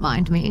 do not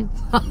mind me.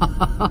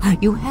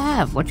 You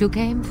have what you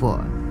came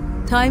for.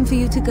 Time for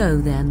you to go,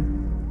 then.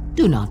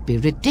 Do not be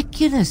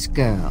ridiculous,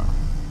 girl.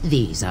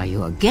 These are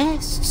your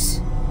guests.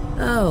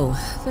 Oh,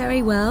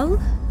 very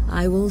well.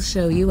 I will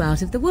show you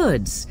out of the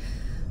woods.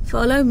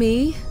 Follow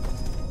me.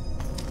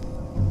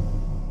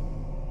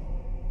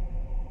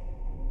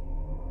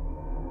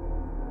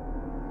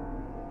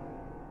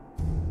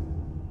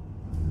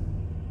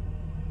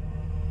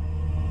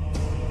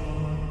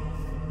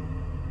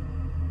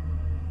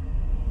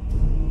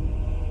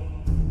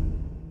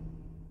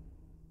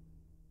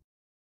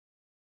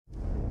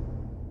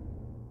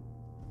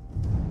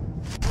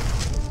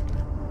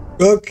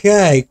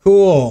 Okay,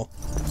 cool.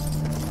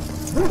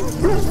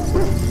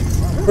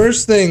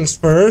 First things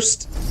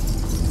first.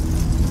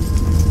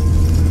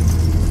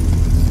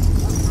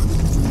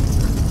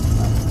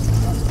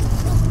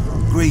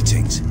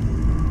 Greetings.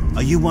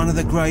 Are you one of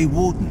the Grey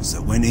Wardens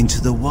that went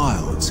into the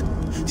wilds?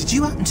 Did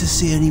you happen to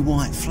see any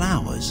white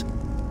flowers?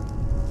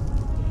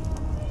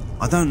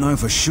 I don't know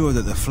for sure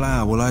that the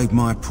flower will aid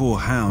my poor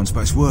hounds,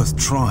 but it's worth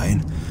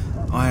trying.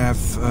 I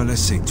have,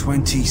 let's see,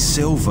 20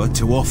 silver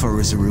to offer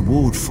as a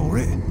reward for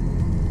it.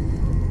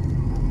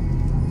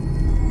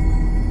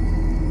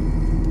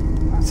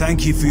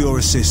 Thank you for your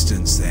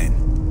assistance,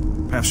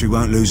 then. Perhaps we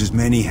won't lose as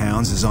many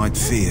hounds as I'd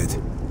feared.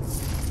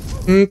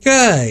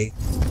 Okay.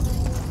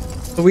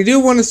 So we do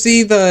want to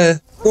see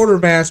the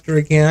quartermaster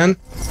again.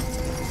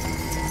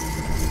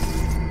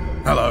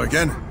 Hello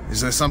again.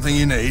 Is there something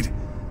you need?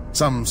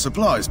 Some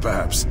supplies,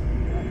 perhaps?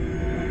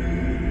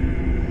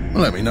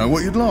 Well, let me know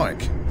what you'd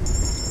like.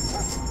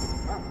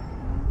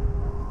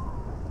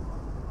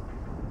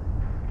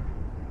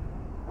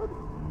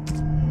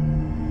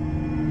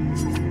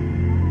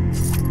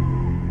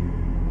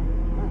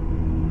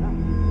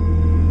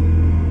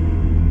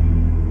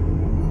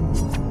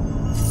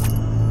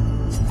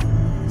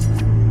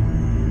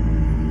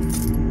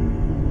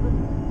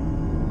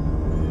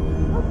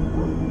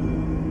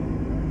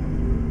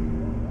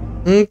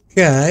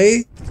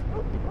 Okay.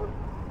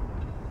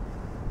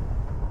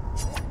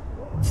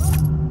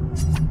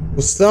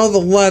 We'll sell the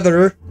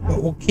leather,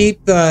 but we'll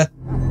keep the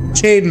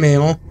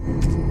chainmail.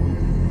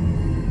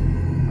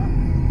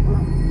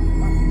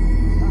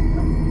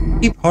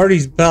 Keep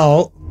Hardy's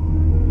belt.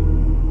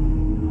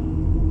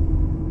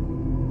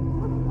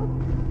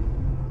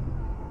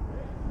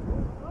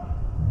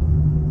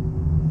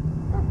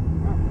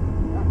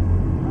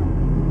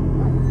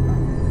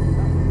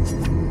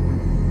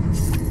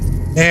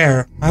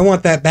 There. I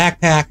want that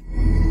backpack.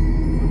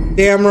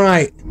 Damn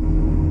right.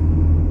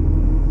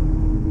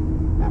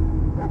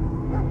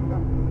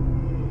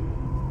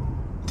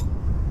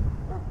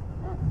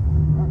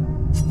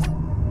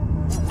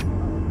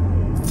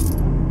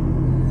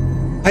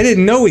 I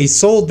didn't know he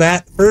sold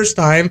that first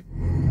time.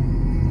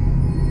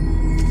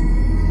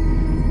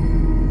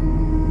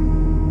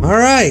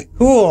 Alright,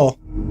 cool.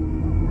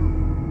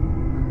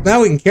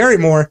 Now we can carry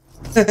more.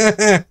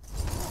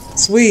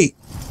 Sweet.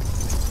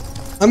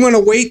 I'm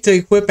gonna wait to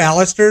equip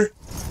Alistair.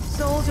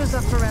 Soldiers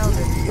of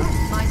Ferelden,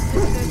 my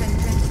sisters and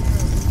gentlemen.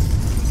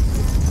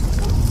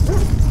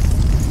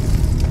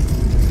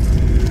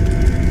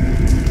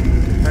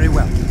 Very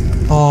well.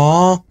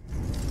 Aww.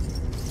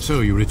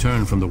 So you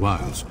returned from the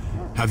wilds.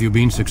 Have you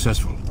been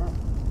successful?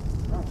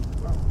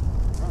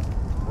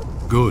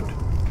 Good.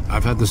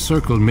 I've had the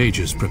Circle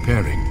mages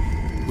preparing.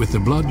 With the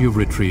blood you've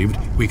retrieved,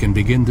 we can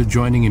begin the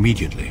joining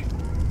immediately.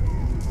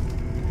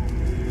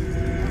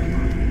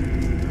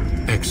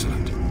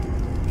 Excellent.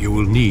 You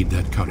will need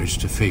that courage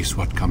to face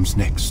what comes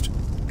next.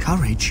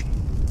 Courage?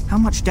 How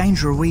much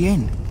danger are we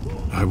in?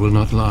 I will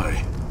not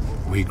lie.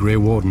 We Grey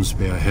Wardens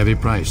pay a heavy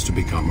price to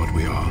become what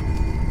we are.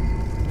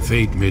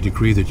 Fate may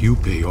decree that you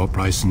pay your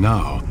price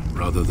now,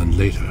 rather than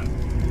later.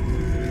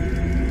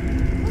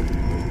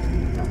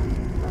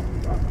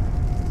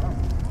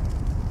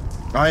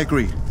 I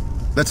agree.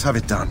 Let's have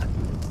it done.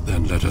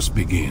 Then let us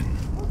begin.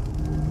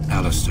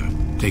 Alistair,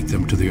 take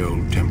them to the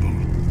old temple.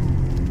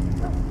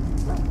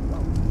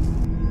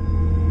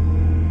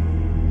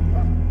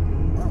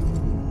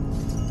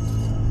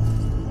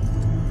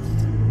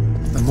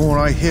 The more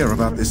I hear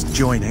about this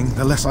joining,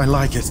 the less I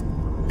like it.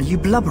 Are you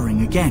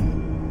blubbering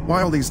again?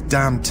 Why all these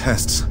damn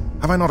tests?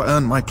 Have I not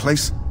earned my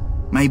place?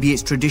 Maybe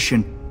it's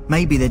tradition.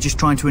 Maybe they're just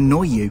trying to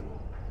annoy you.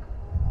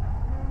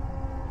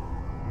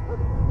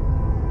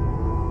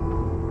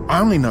 I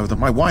only know that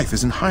my wife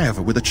is in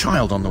Highover with a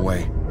child on the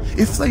way.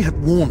 If they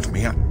had warned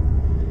me,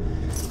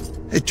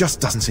 it just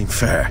doesn't seem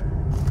fair.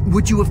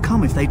 Would you have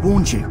come if they'd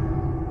warned you?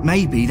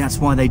 Maybe that's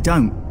why they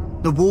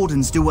don't. The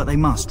Wardens do what they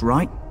must,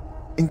 right?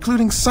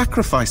 Including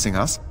sacrificing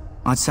us?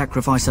 I'd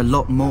sacrifice a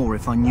lot more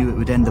if I knew it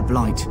would end the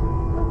Blight.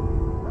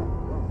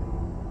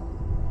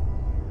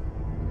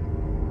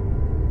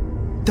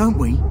 Don't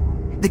we?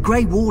 The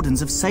Grey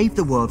Wardens have saved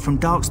the world from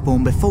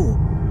Darkspawn before.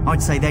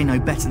 I'd say they know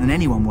better than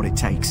anyone what it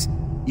takes.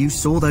 You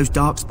saw those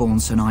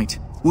Darkspawns tonight.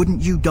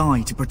 Wouldn't you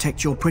die to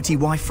protect your pretty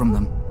wife from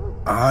them?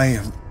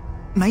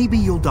 Maybe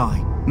you'll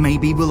die.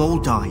 Maybe we'll all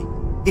die.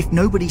 If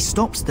nobody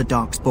stops the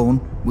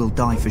Darkspawn, we'll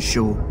die for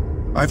sure.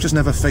 I've just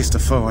never faced a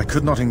foe I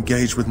could not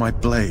engage with my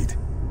blade.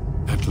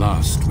 At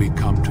last we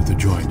come to the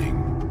joining.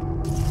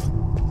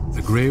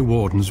 The Grey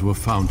Wardens were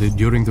founded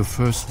during the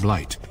First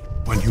Blight,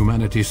 when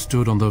humanity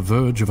stood on the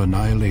verge of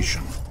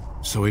annihilation.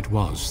 So it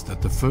was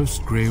that the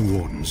first Grey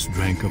Wardens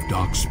drank of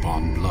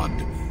Darkspawn blood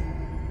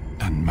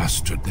and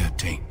mastered their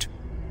taint.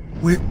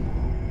 We're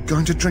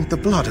going to drink the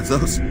blood of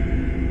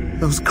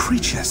those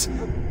creatures.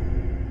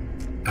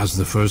 As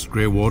the first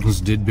Grey Wardens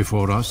did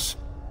before us,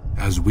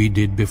 as we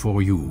did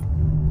before you.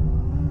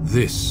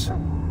 This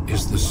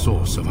is the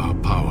source of our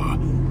power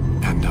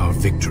and our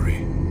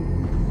victory.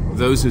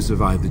 Those who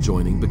survive the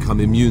joining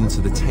become immune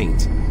to the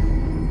taint.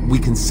 We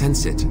can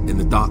sense it in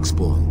the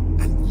Darkspawn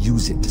and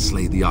use it to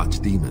slay the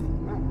Archdemon.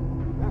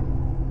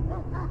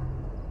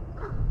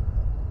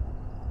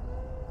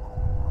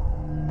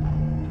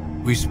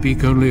 We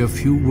speak only a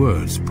few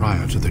words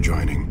prior to the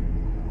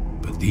joining,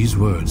 but these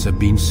words have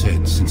been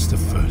said since the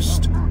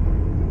first.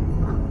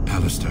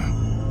 Alistair,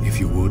 if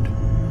you would.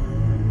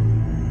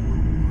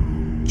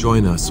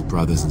 Join us,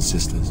 brothers and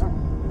sisters.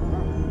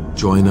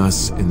 Join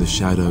us in the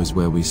shadows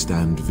where we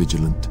stand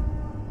vigilant.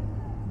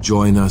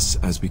 Join us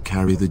as we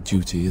carry the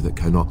duty that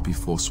cannot be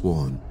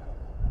forsworn.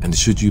 And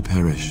should you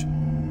perish,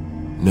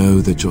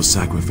 know that your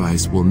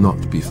sacrifice will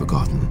not be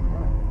forgotten.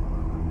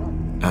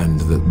 And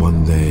that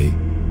one day,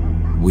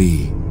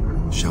 we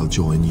shall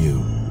join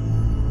you.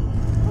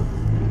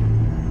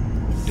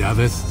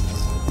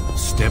 Davith,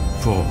 step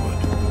forward.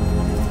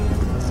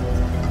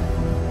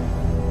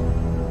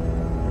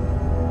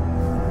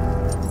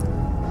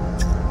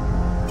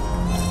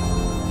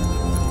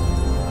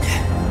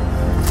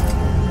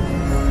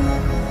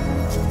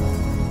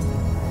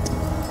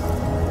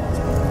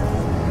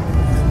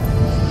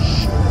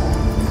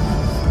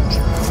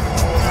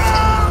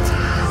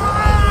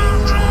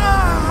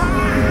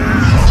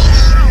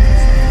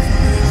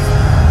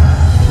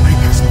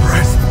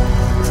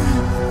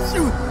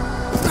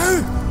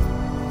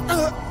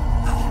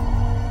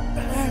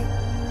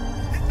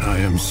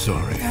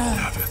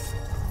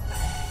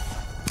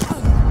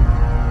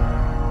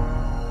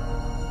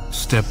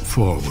 Step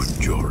forward,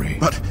 Jory.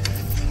 But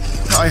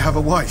I have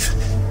a wife,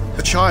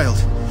 a child.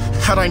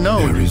 Had I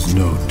known... There is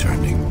no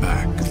turning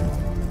back.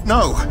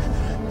 No!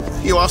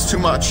 You ask too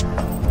much.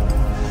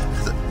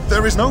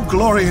 There is no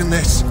glory in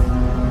this.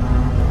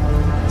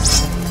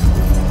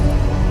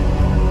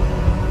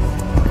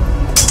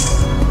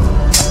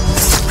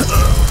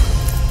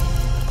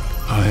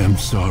 I am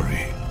sorry.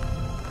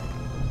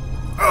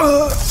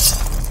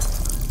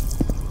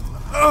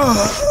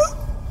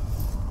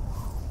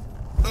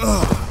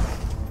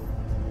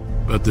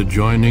 But the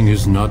joining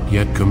is not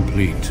yet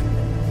complete.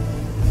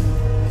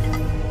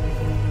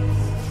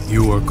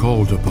 You are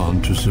called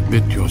upon to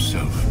submit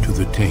yourself to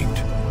the taint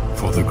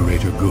for the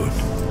greater good.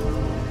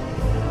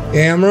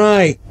 Damn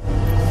right.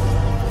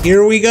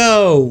 Here we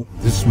go.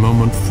 This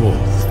moment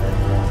forth,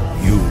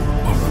 you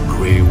are a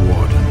Grey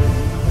Warden.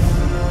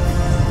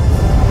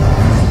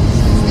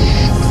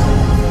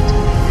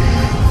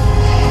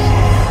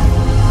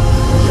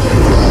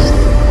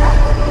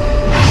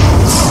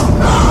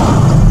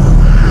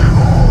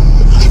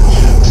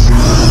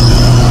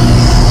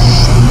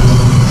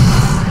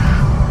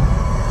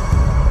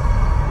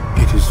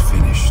 It is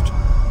finished.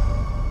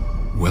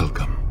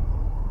 Welcome.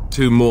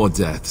 2 more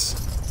deaths.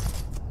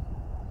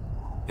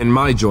 In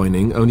my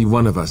joining, only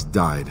one of us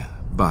died,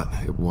 but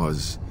it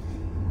was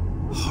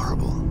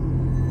horrible.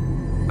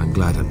 I'm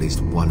glad at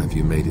least one of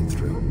you made it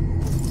through.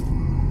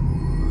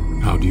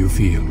 How do you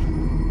feel?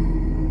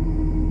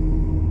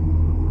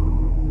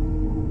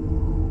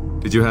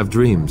 Did you have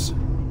dreams?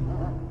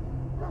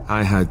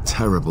 I had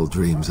terrible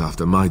dreams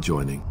after my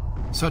joining.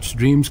 Such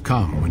dreams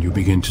come when you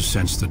begin to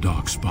sense the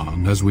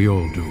Darkspawn, as we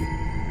all do.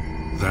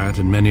 That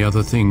and many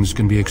other things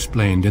can be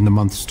explained in the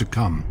months to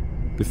come.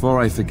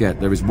 Before I forget,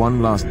 there is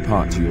one last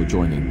part to your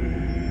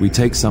joining. We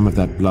take some of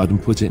that blood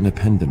and put it in a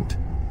pendant.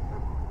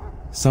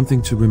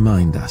 Something to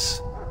remind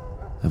us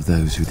of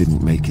those who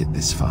didn't make it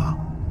this far.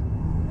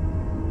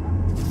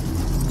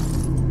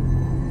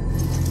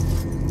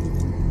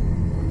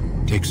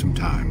 Take some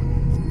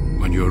time.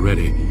 When you're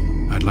ready,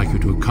 I'd like you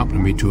to accompany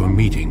me to a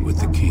meeting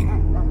with the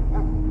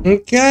king.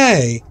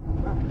 Okay.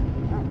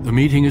 The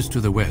meeting is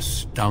to the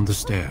west, down the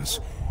stairs.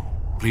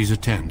 Please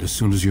attend as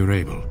soon as you're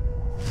able.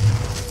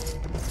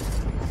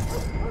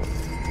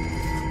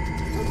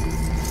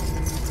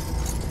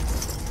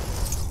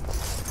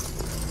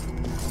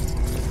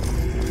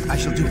 I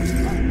shall do it.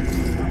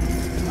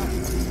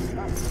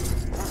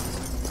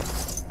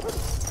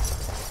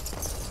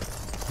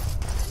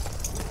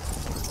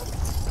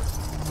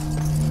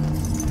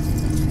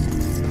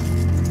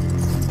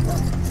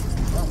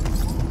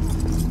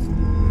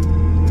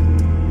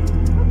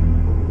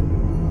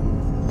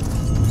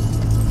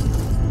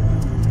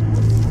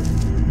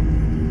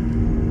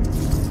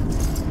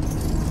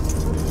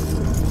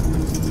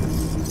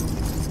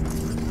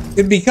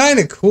 It'd be kind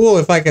of cool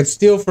if I could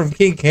steal from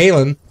King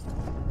Kalen.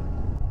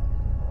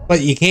 But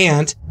you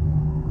can't.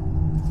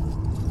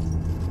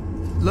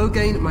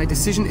 Loghain, my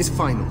decision is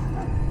final.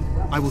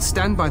 I will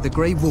stand by the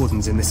Grey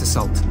Wardens in this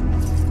assault.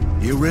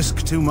 You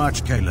risk too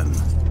much, Kalen.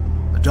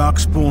 The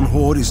Darkspawn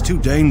horde is too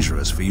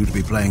dangerous for you to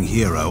be playing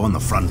hero on the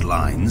front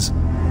lines.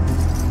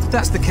 If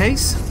that's the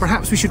case,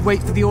 perhaps we should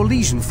wait for the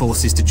Orlesian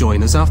forces to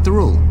join us after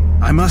all.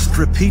 I must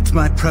repeat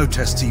my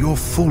protest to your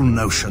fool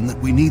notion that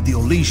we need the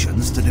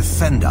Orlesians to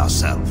defend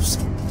ourselves.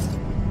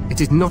 It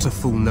is not a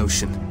fool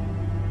notion.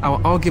 Our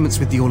arguments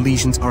with the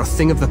Orlesians are a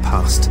thing of the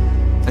past,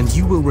 and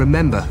you will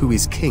remember who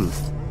is king.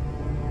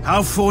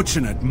 How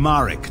fortunate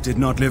Marek did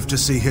not live to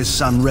see his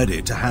son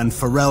ready to hand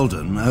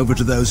Ferelden over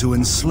to those who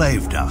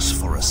enslaved us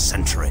for a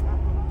century.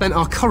 Then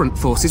our current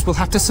forces will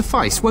have to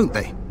suffice, won't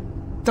they?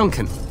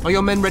 Duncan, are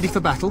your men ready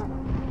for battle?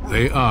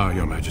 They are,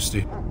 Your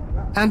Majesty.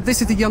 And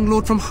this is the young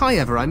lord from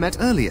Highever I met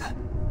earlier.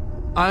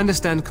 I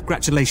understand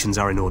congratulations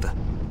are in order.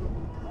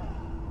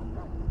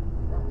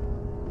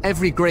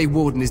 Every Grey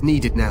Warden is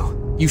needed now.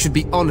 You should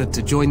be honored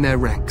to join their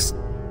ranks.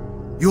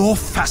 Your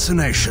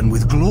fascination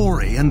with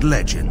glory and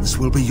legends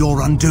will be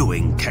your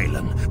undoing,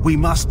 Kalen. We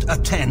must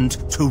attend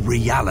to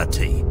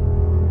reality.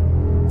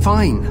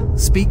 Fine.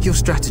 Speak your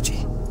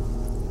strategy.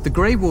 The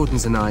Grey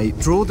Wardens and I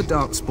draw the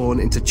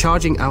Darkspawn into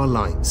charging our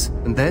lines,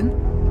 and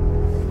then?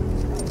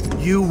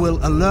 You will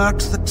alert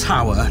the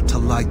tower to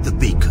light the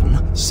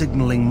beacon,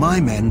 signaling my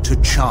men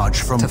to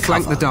charge from cover. To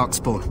flank the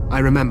Darkspawn, I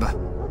remember.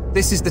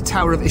 This is the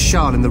Tower of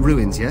Ishal in the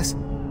ruins, yes?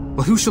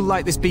 Well, who shall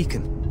light this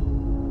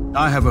beacon?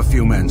 I have a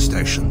few men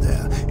stationed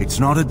there. It's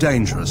not a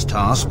dangerous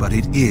task, but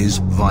it is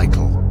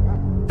vital.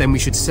 Then we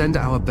should send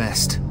our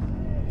best.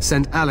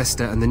 Send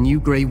Alistair and the new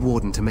Grey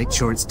Warden to make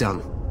sure it's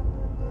done.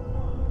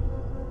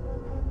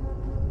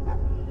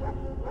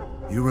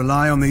 You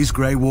rely on these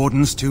Grey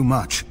Wardens too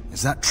much.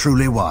 Is that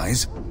truly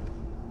wise?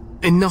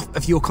 Enough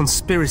of your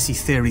conspiracy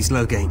theories,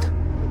 Loghain.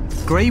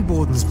 Grey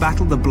Wardens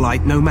battle the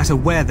Blight no matter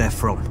where they're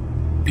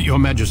from. Your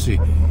Majesty,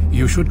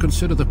 you should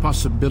consider the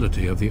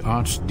possibility of the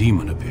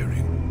Archdemon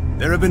appearing.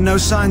 There have been no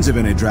signs of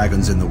any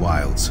dragons in the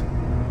wilds.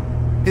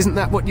 Isn't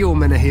that what your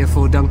men are here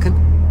for, Duncan?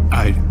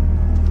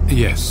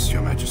 Yes,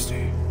 Your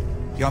Majesty.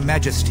 Your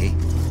Majesty,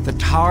 the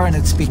tower and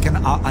its beacon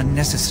are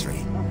unnecessary.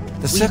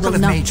 The circle We will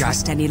of not Magi...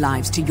 trust any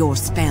lives to your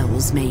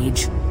spells,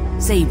 Mage.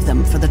 Save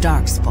them for the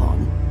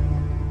Darkspawn.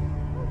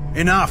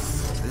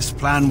 Enough! This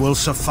plan will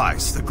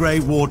suffice. The Grey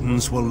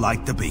Wardens will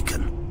light the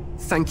beacon.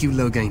 Thank you,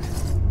 Loghain.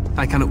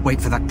 I cannot wait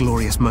for that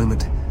glorious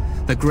moment.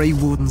 The Grey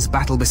Wardens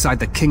battle beside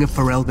the King of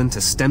Ferelden to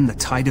stem the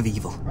tide of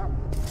evil.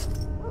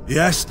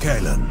 Yes,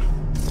 Kalen.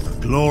 A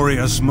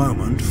glorious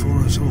moment for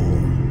us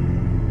all.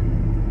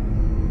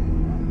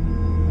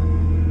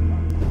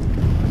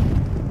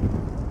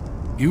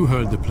 You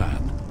heard the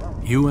plan.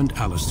 You and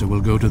Alistair will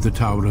go to the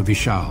Tower of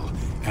Ishal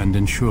and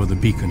ensure the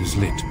beacon is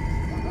lit.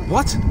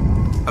 What?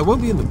 I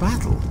won't be in the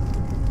battle.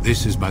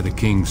 This is by the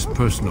King's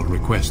personal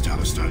request,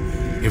 Alistair.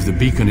 If the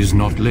beacon is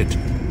not lit,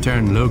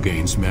 Tern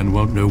Loghain's men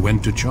won't know when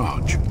to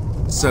charge.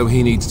 So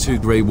he needs 2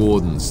 Grey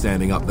Wardens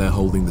standing up there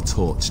holding the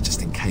torch,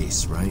 just in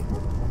case, right?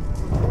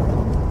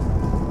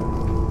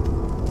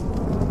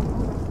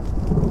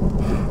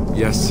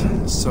 Yes,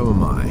 so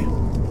am I.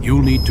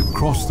 You'll need to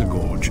cross the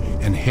gorge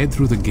and head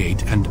through the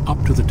gate and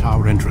up to the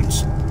tower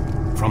entrance.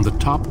 From the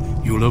top,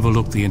 you'll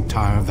overlook the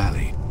entire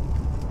valley.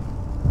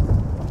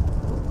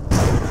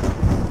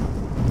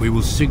 We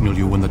will signal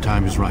you when the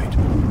time is right.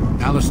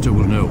 Alistair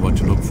will know what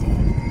to look for.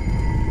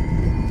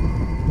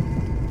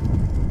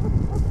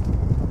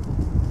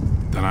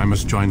 Then I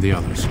must join the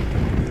others.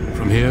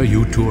 From here,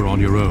 you two are on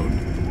your own.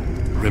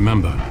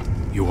 Remember,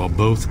 you are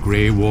both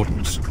Grey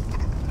Wardens.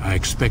 I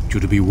expect you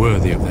to be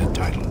worthy of that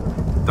title.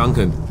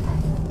 Duncan,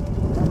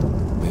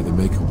 may the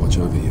Maker watch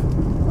over you.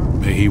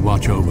 May he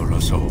watch over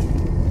us all.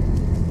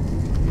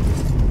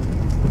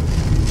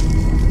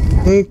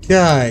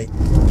 Okay.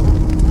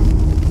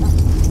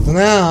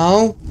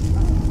 Now,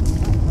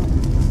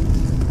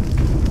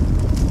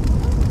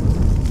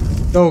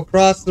 go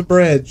across the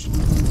bridge.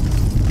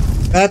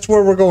 That's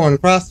where we're going,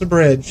 across the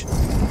bridge.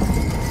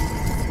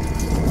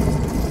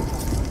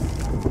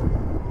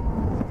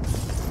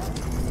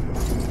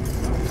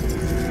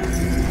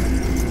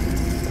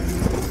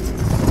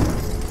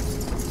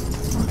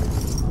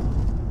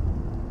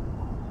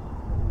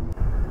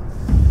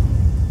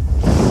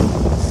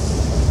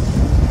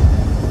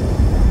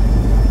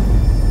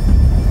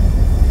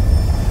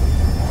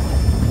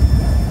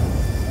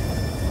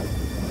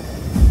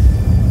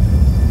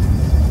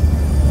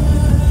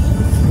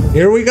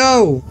 Here we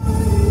go.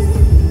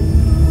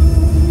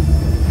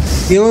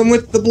 Dealing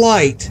with the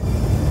blight.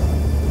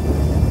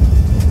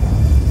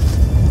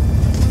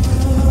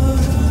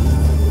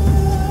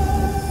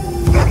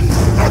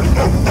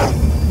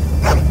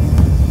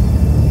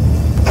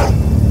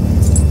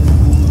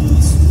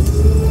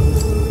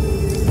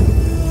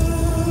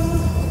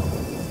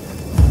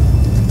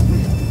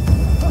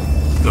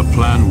 The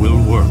plan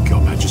will work,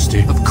 Your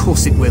Majesty. Of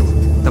course it will.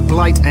 The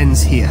blight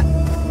ends here.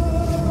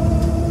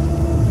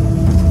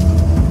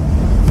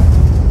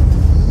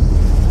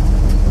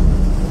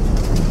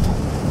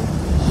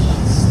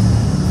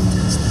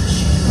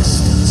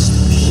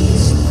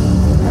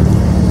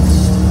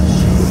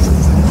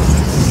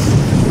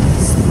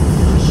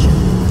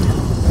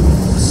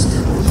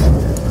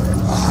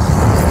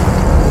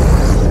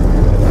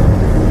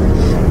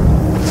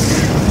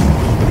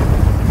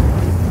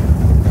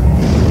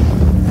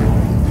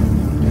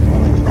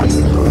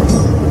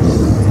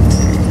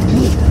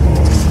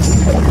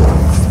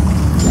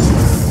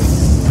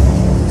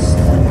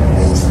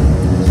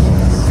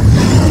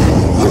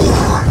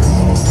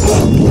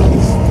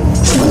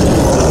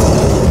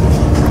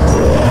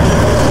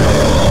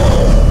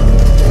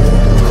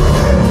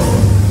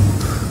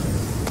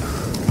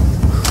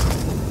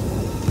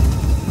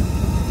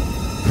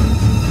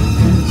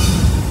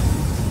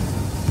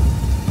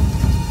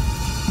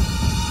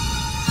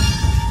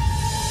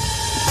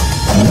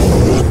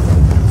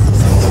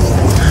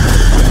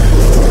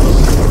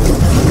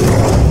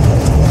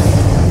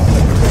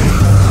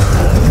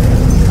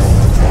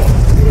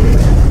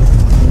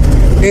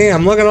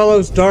 Damn, look at all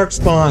those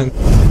Darkspawn.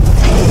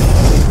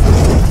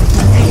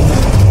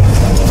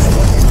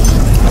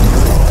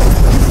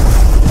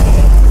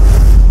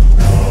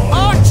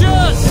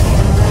 Archers!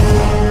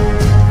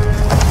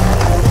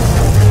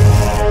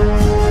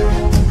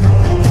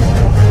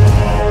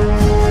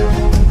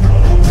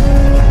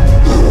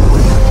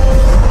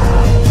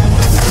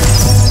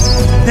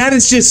 That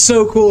is just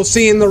so cool,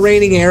 seeing the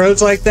raining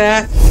arrows like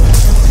that.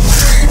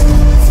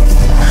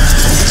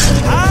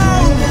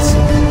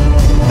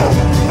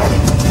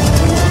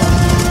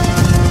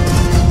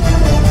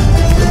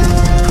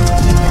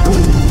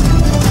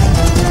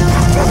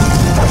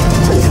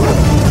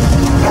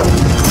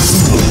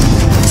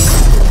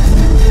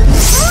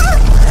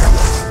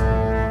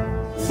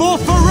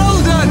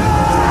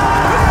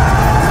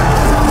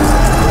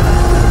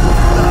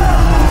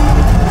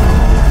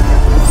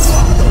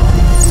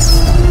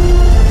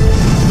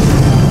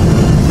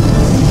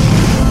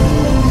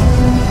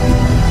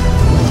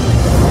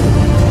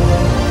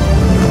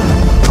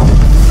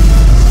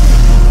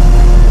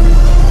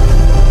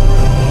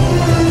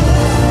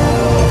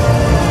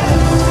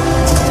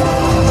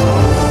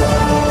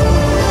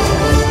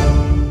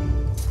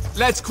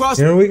 Let's cross.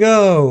 Here we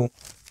go.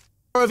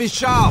 Of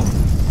Ishal.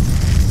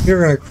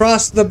 You're gonna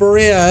cross the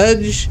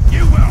bridge.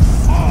 You will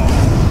fall.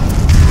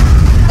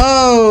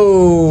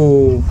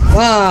 Oh,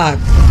 fuck.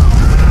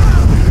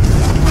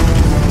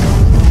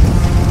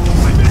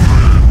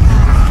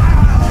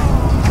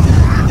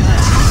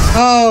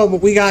 Oh,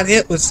 but we got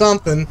hit with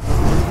something.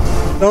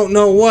 Don't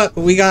know what,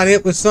 but we got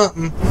hit with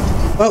something.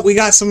 But we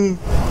got some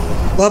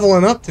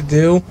leveling up to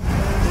do.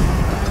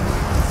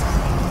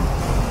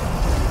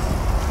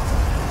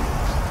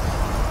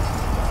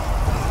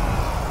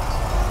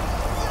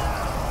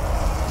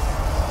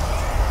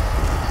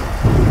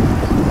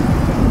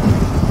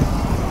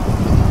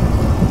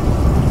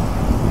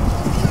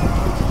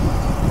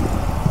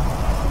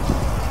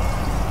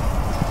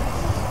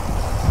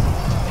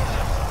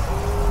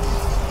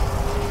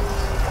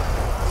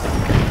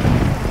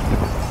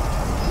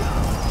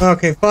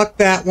 Okay, fuck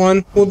that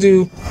one. We'll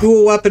do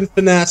dual weapon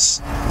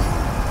finesse.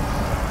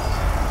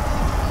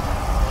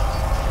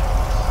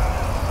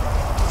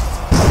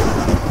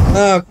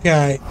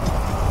 Okay.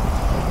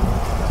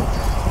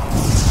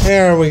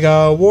 There we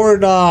go. War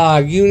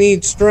Dog, you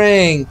need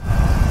strength.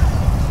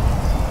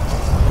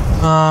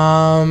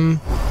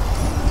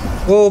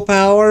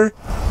 Willpower.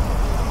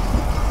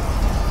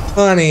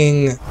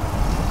 Cunning.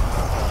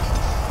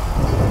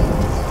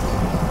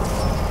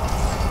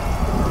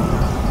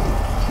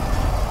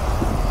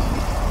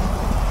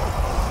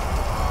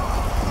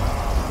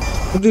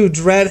 We'll do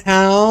Dread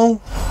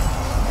Howl.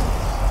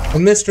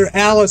 And Mr.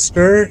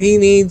 Alistair, he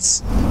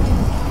needs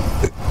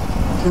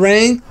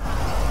strength.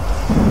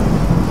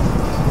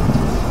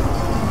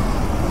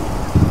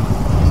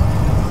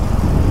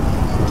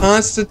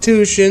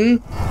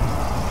 Constitution.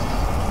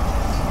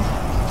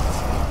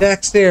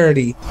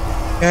 Dexterity.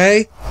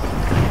 Okay?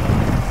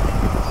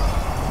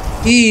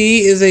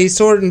 He is a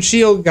sword and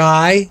shield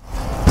guy.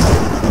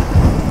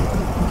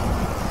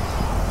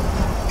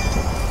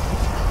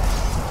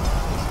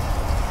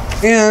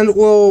 And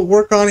we'll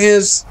work on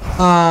his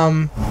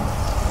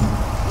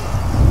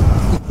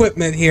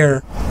equipment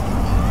here.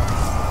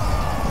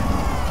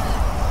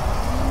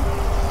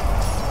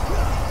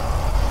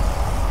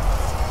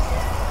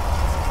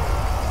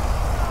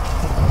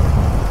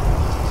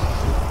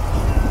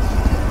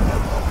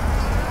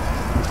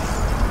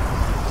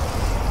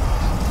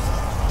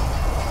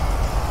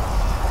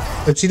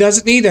 But she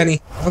doesn't need any.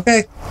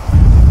 Okay.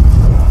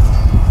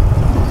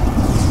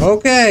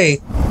 Okay.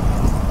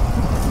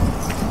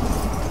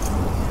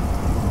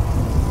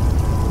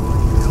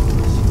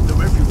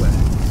 They're everywhere.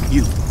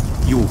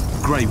 You're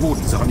Grey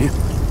Wardens, aren't you?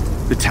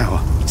 The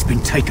tower, it's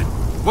been taken.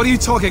 What are you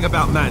talking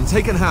about, man?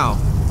 Taken how?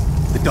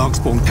 The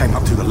Darkspawn came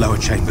up through the lower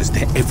chambers.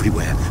 They're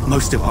everywhere.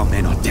 Most of our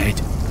men are dead.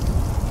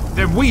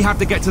 Then we have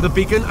to get to the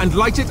beacon and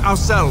light it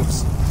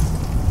ourselves.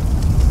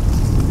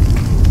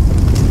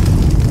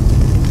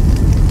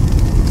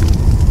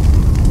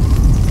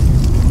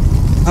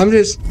 I'm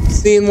just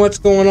seeing what's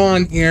going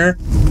on here.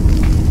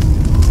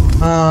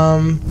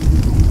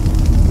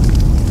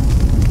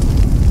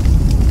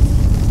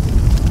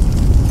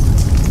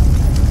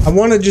 I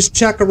want to just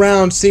check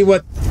around, see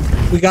what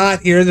we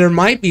got here. There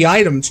might be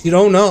items. You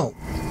don't know.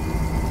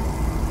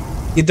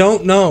 You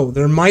don't know.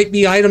 There might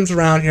be items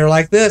around here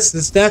like this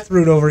death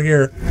root over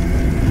here.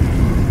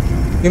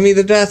 Give me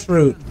the death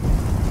root.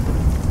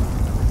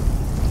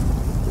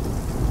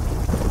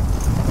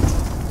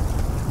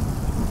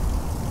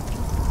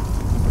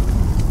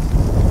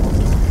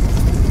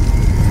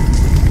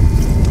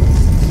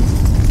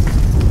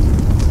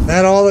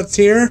 That all that's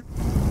here?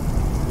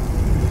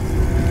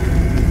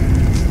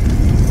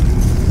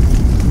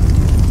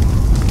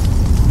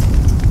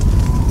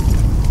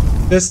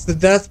 Just the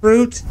death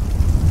root?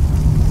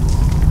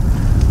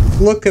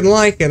 Looking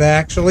like it,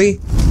 actually.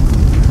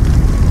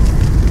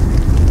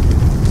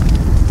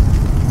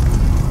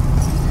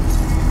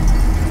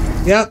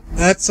 Yep,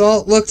 that's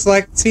all it looks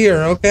like it's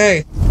here.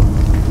 Okay.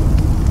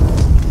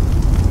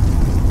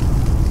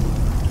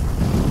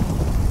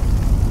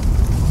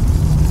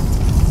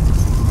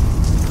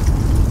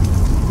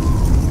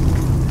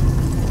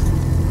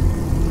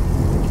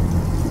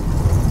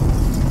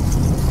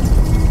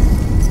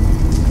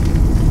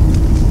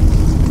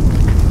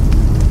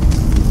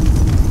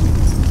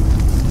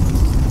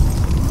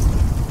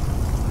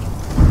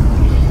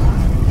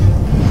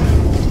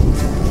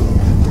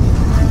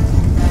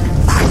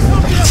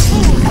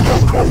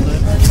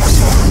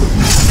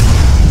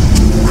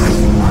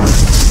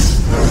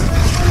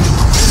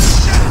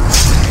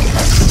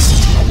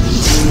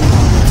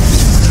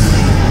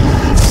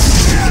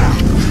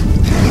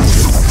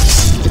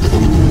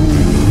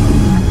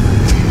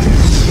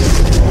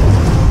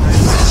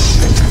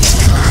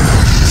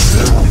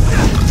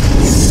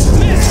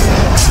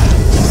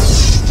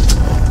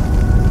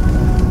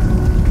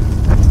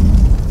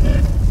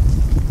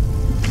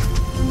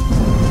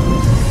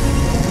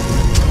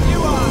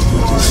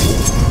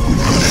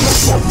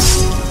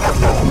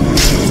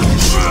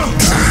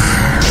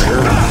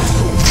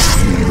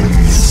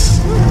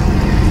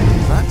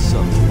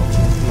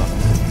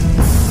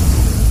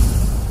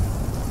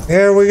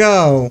 There we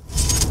go.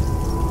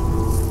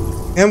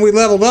 And we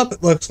leveled up,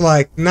 it looks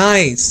like.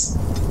 Nice.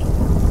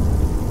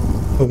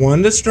 Put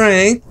one to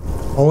strength.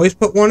 Always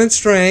put one in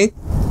strength.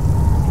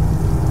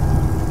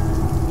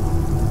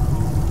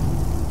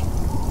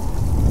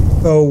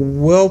 So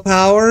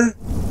willpower.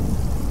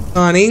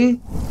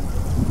 Cunning.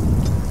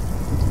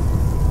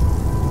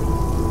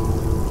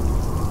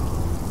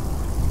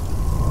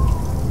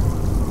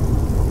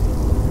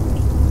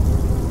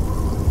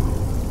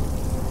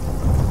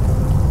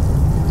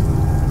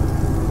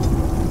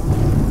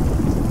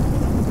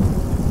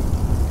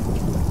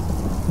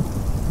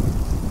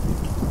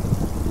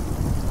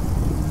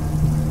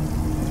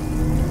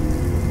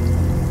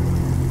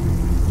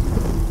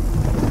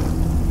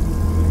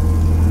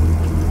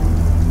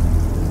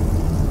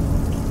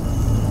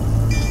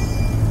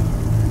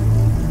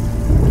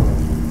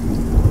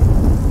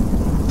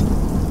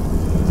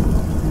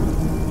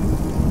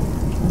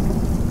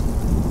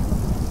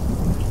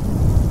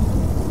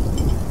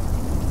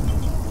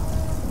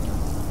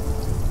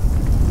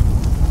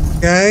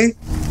 Okay.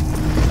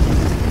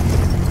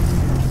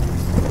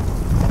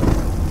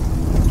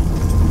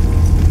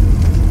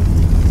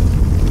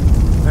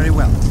 Very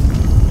well.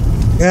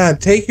 Yeah,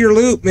 take your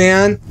loot,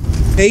 man.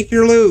 Take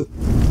your loot.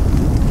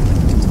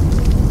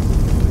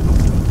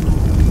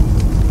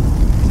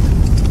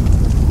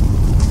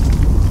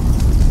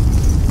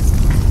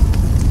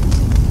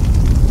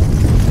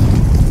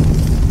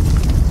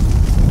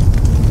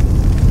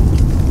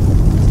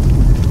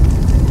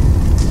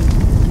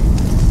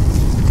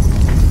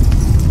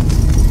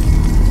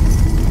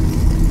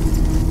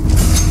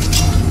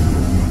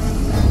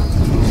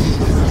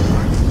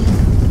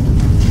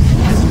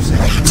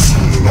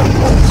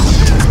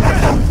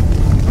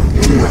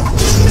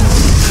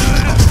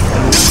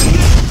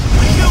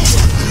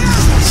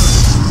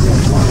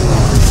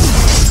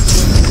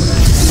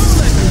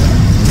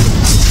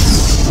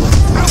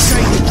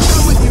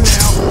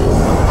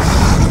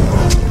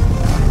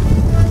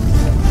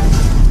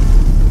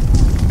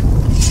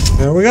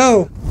 There we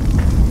go.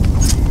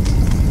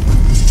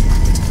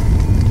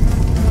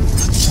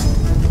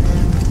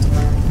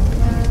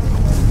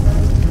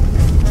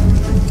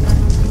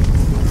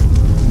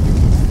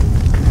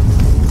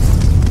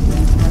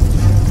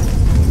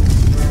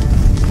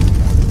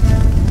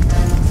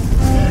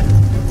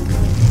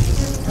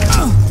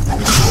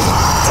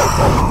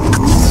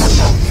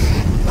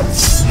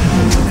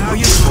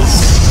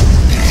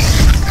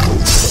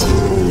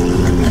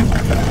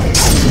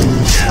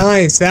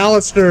 Nice,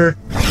 Alistair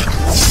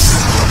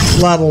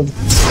leveled.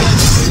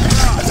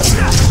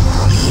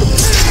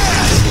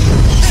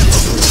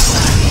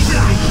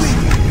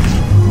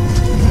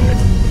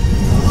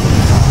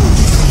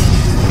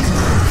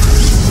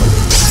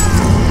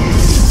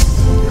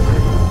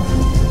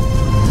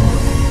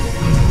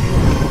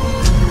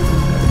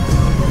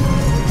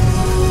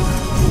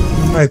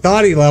 I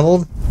thought he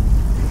leveled.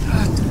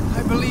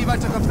 I believe I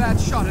took a bad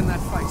shot in that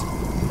fight.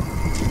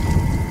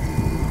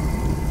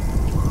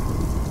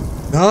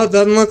 No, it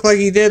doesn't look like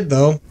he did,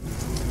 though.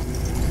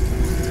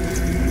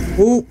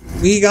 Ooh,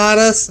 we got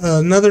us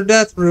another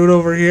death root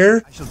over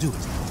here. I shall do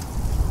it.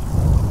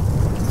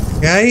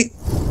 Okay.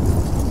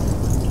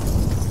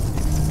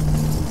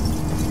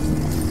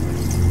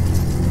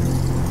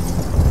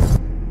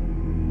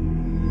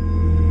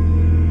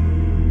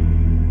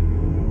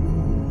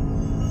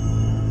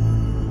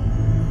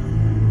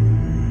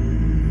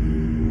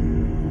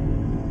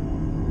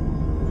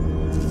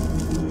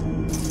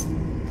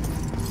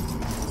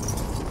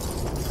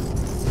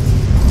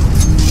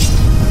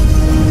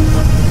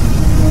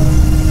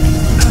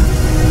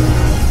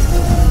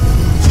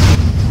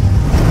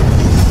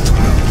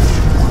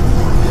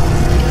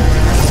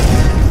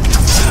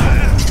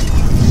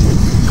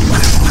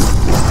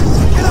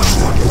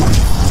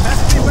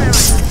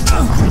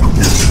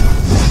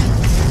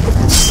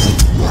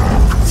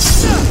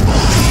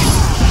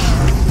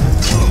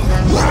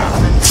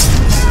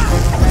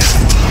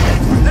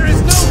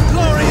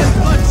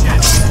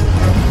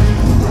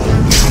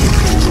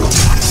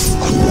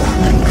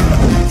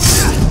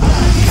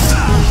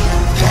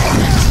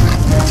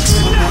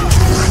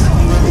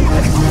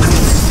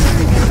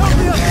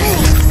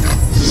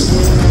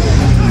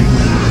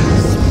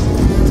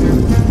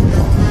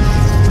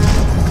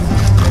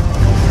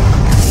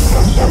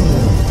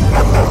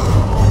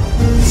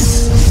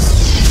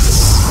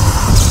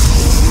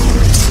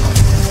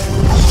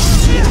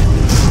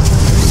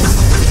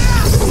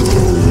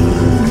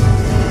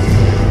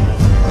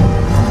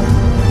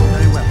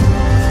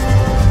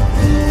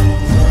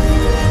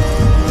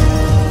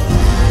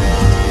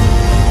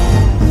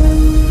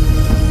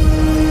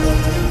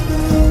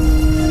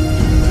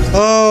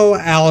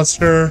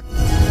 Alistair.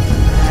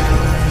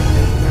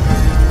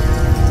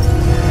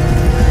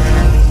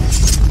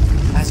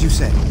 As you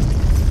say.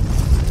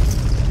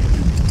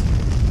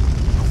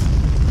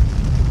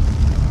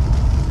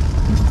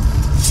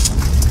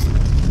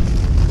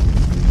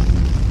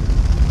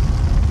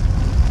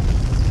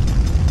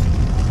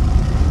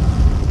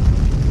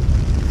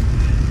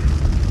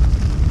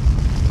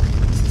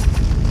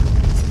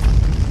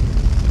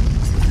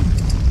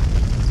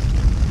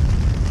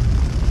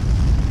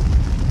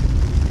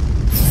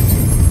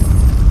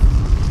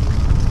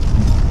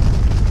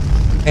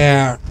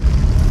 Yeah.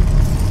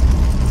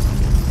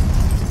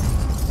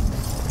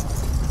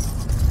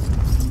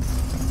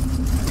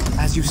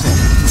 As you say.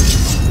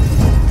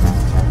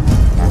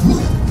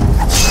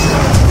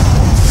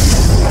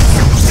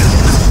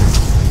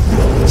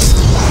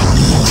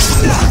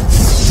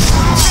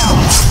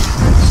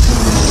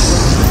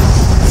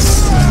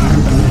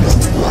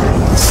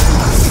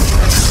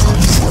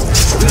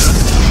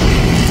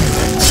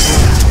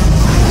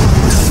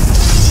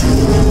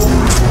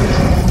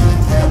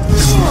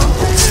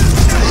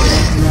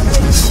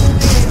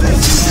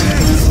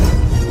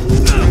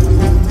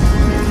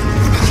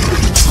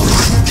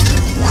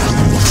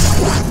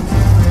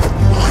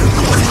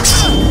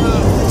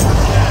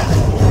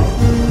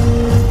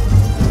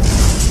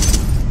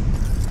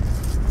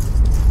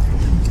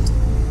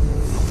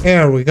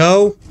 There we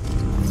go.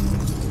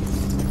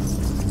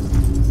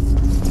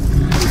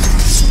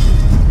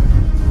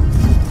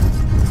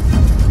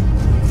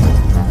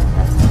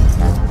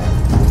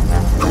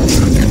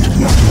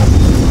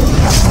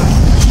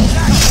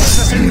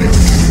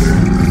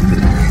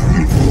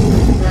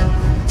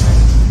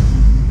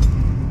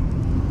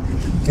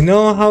 I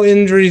know how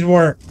injuries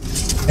work.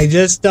 I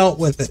just dealt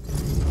with it.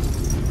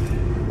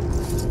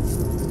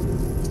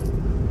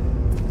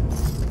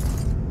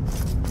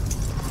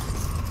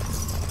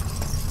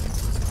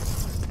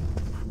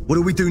 What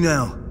do we do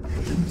now?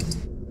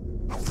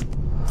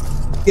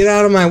 Get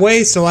out of my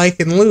way so I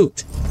can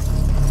loot.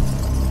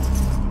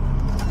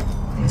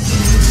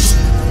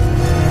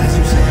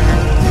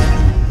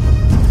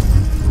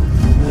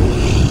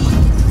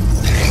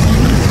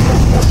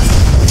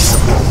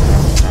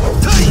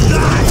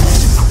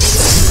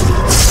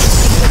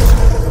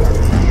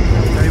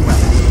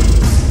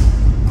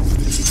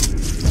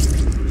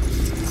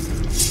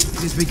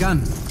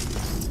 Begun.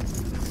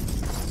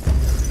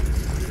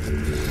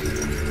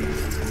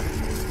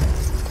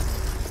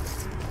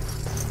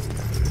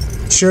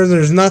 Sure,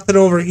 there's nothing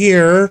over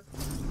here.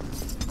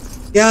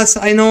 Yes,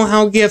 I know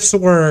how gifts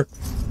work.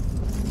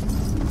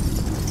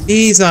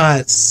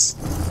 Jesus.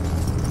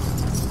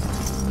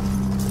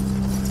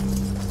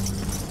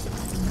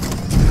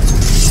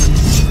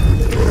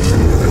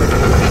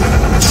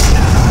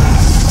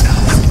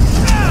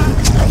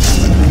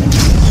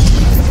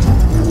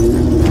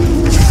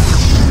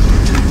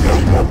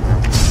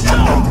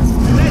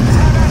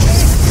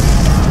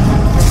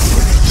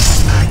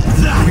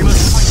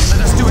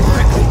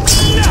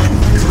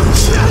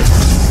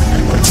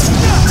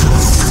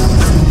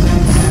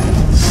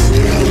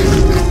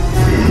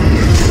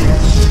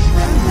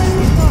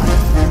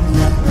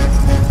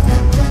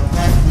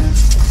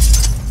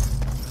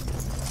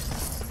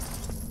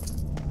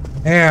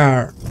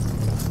 There.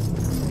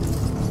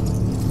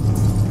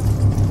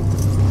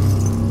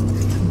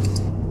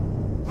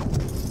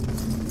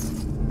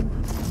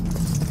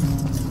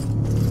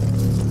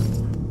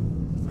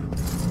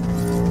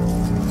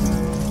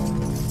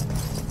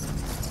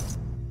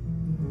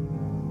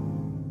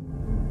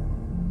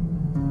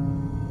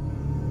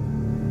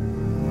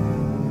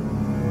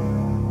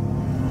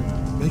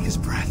 Maker's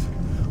breath.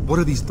 What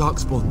are these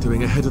Darkspawn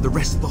doing ahead of the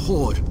rest of the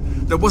Horde?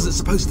 There wasn't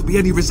supposed to be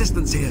any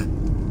resistance here.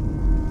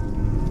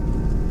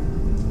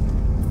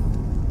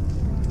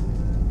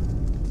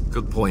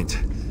 Good point.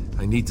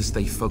 I need to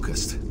stay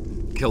focused.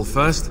 Kill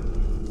first,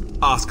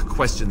 ask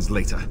questions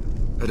later.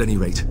 At any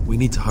rate, we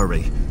need to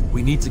hurry.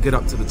 We need to get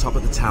up to the top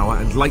of the tower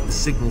and light the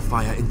signal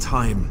fire in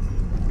time.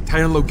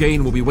 Taron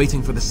Logain will be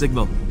waiting for the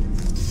signal.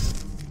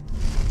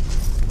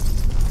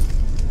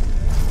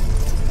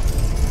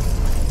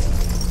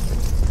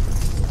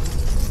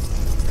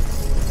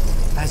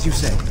 As you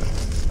say.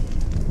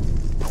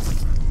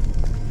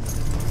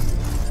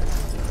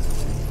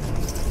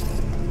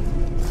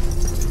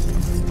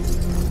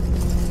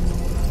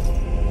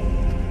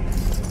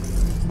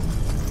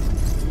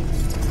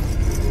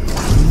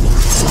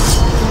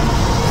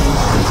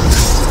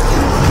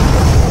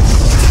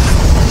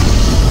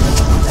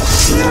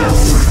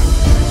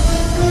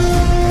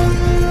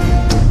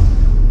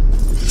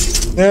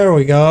 There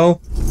we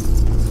go.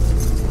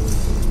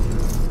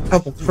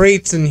 Couple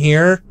crates in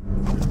here.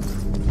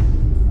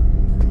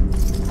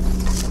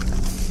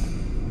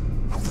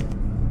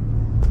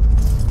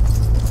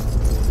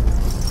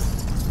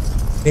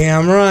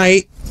 Damn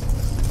right.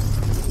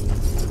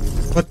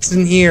 What's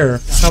in here?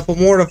 A couple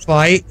more to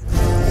fight.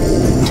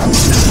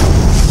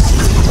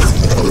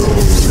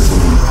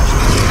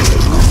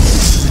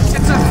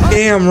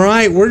 Damn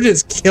right, we're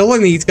just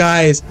killing these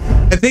guys.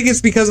 I think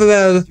it's because of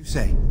the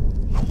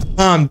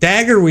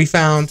dagger we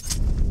found.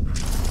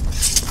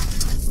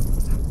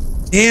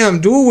 Damn,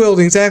 dual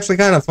wielding's actually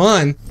kind of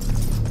fun.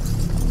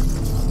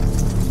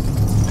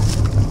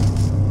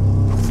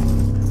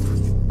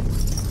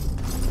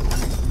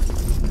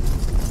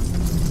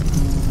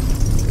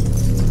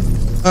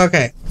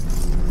 Okay.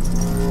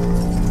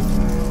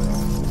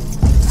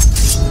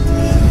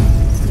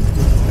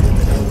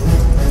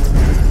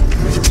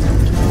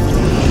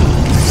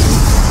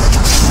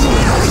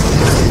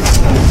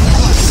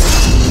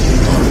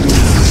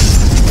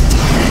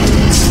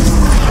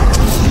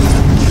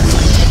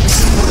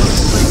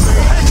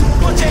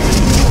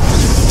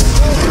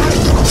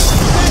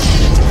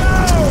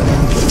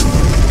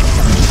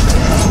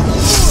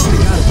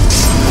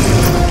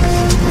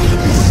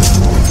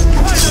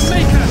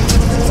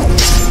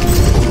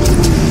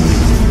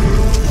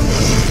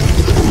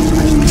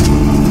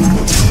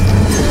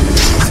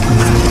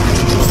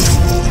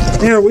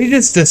 There, we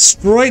just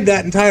destroyed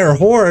that entire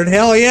horde.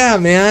 Hell yeah,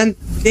 man.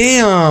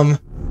 Damn.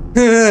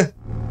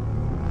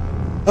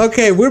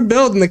 Okay, we're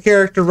building the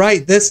character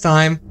right this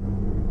time.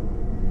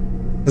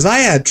 Because I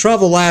had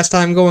trouble last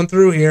time going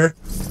through here.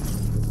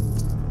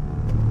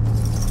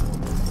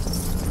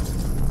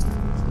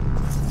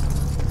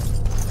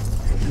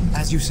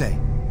 As you say.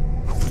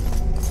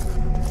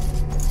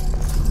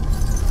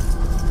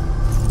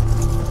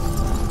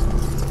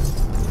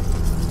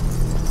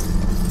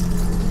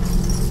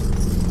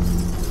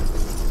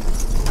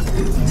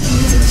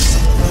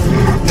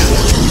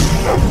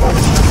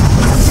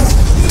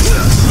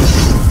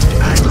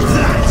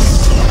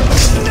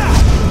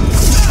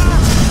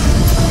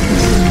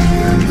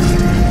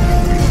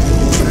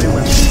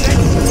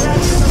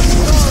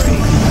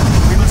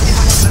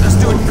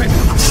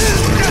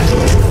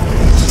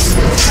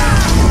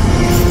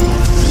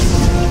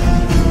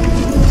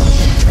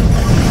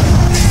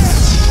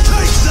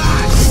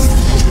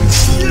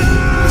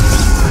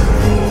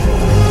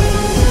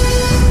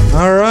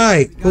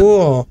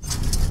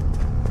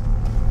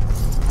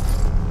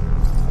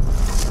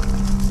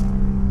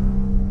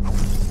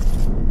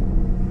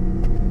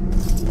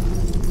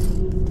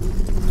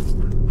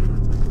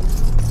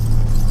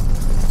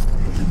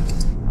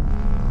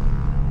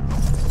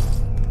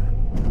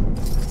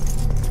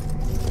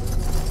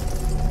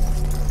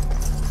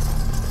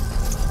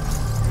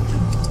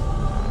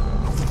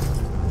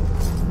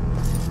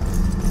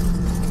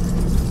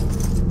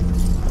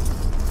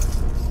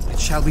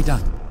 shall be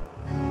done.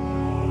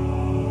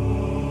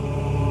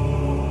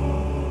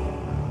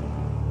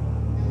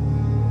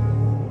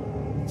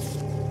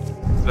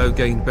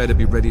 Loghain better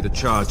be ready to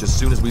charge as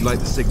soon as we light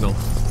the signal.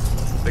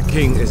 The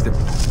king is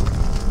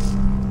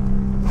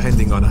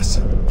depending on us.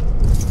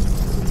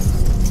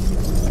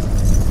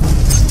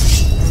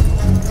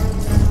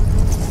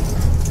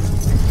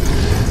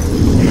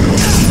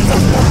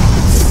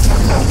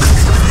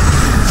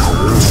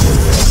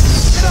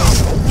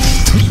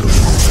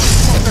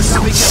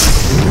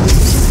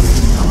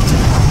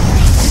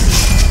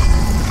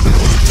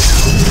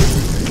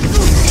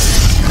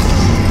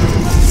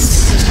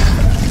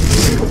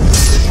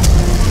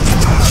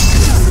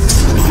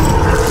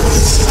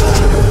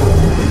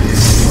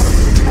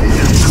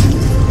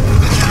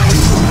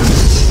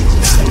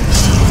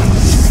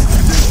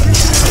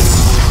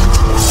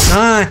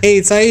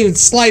 Nice, I even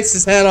sliced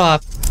his head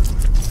off.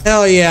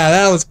 Hell yeah,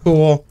 that was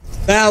cool.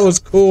 That was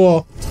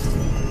cool.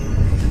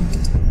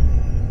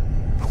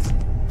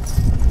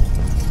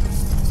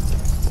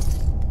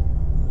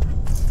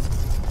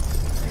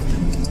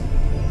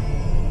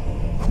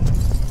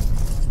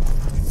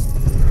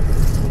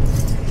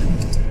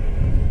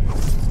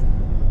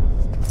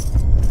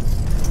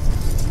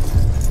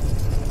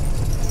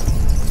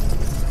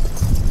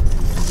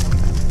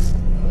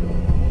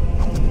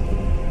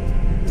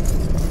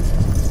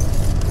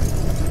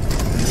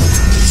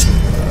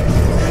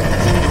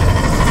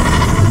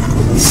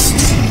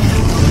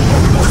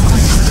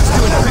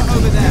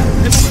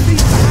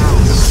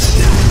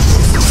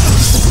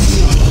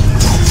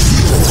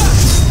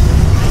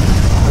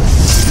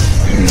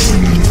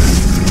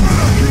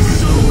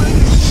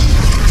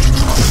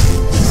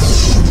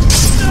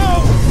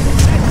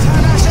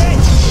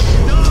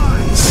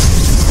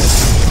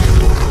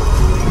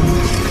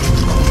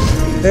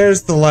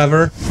 There's the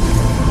lever.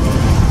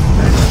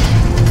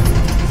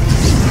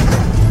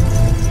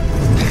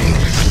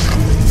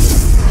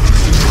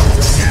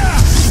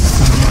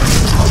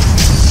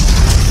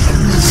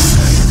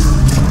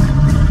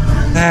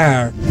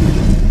 There.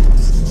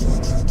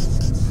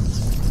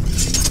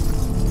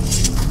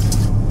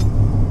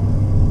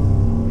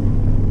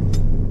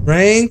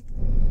 Rank.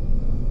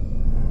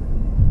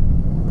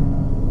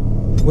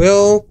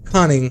 Will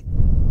Cunning.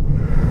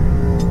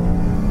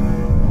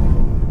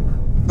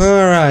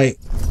 All right.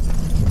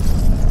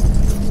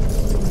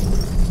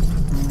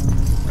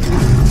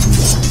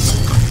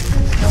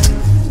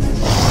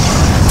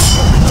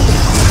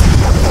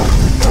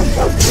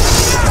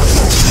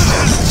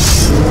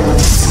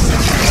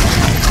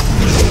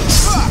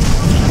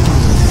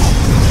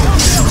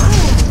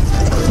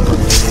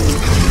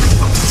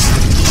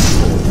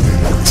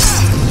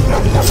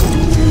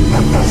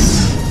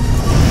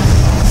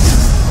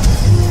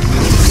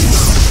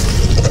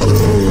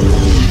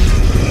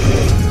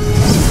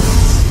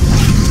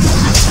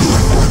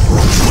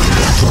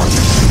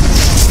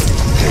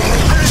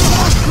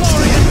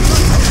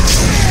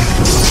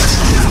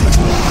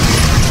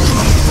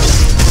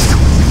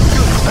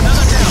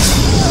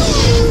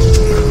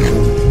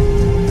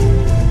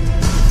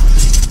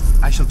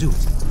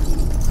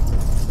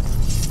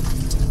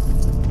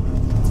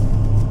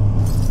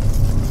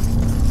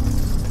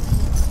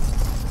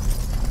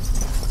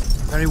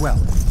 Very well.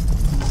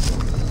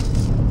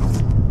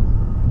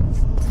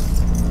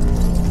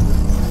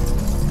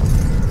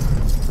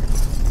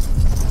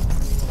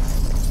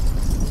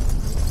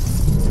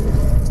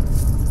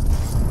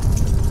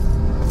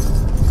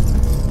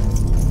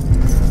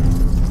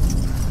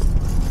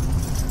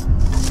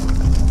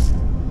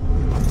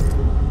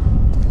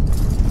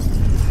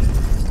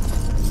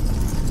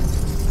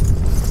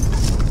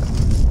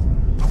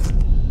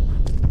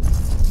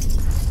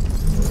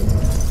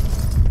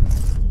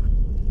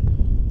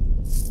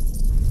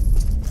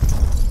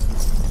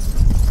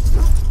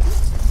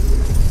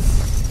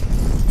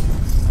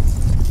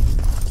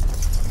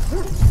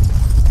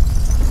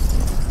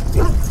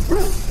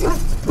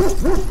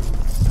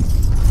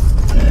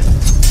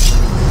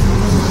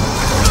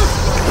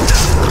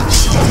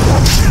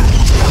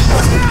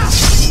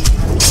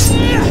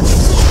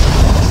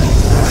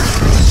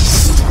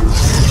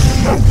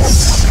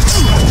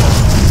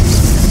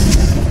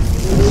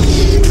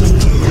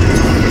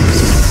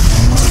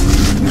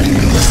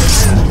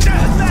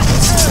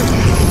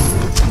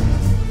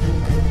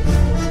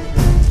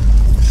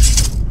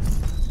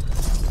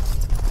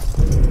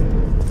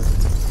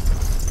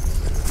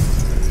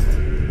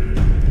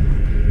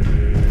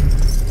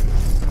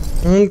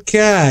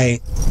 Okay.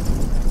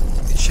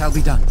 It shall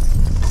be done.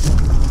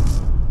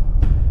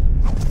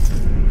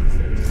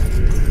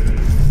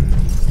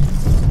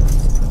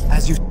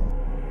 As you...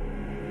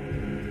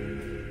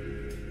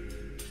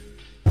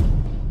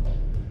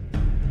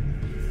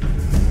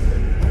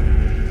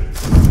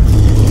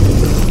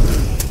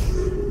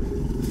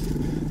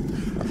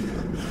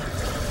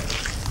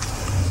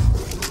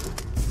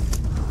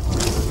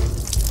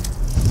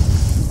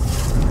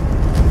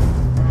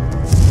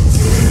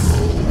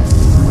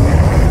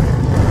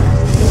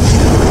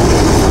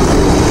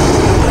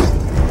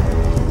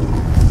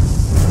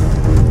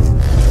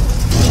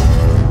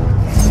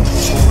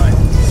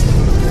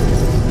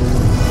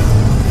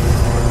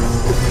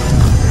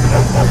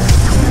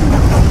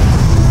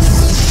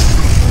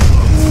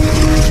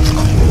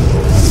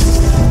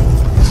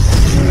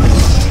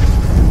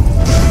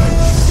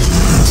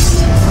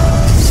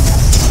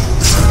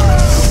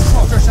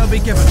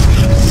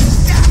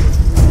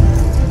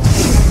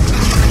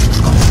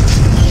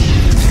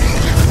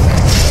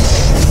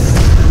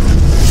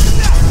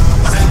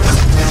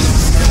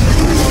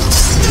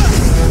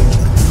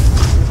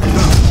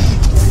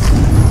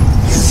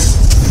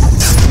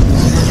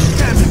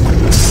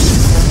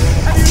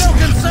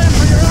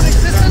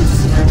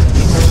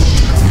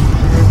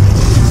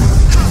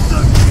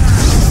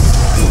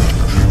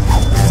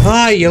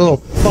 Hi, you little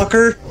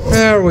fucker.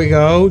 There we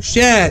go.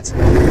 Shit.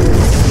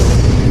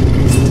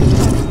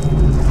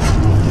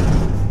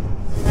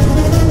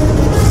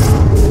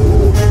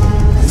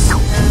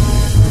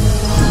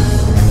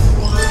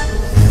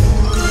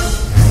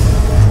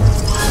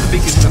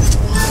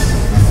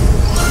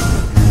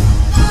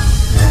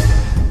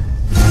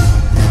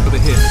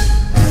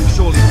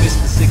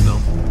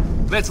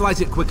 Let's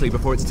light it quickly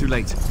before it's too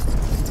late.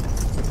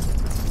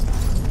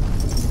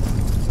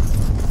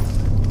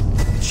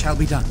 It shall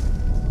be done.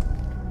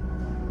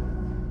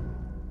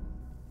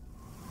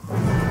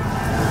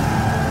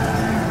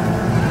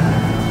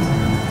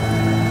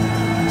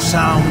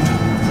 Sound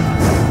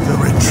the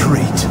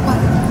retreat.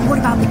 What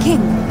about the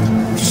king?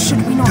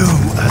 Should we not... Do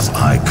as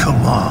I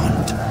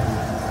command.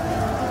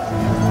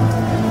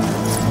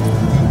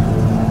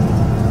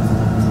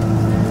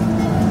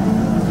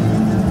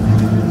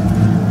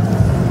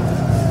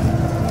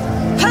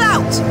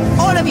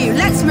 All of you,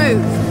 let's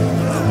move!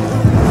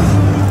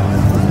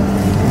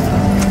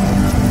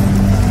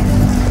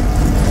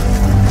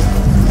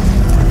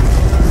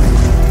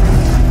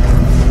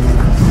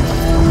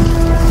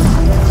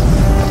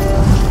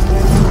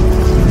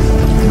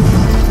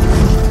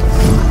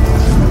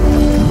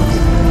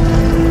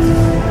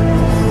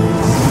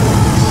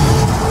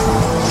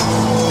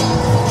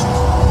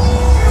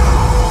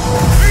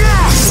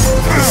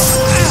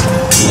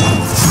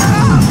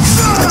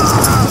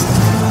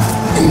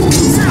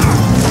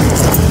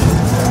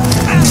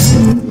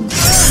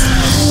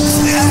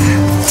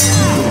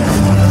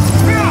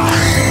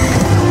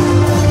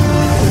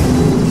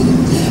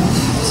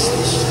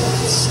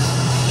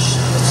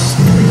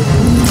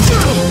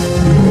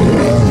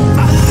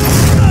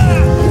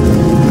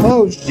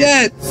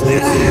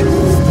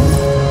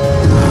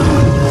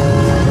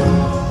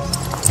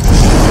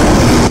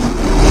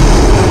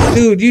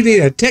 Dude, you need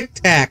a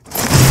tic-tac.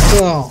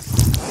 Oh.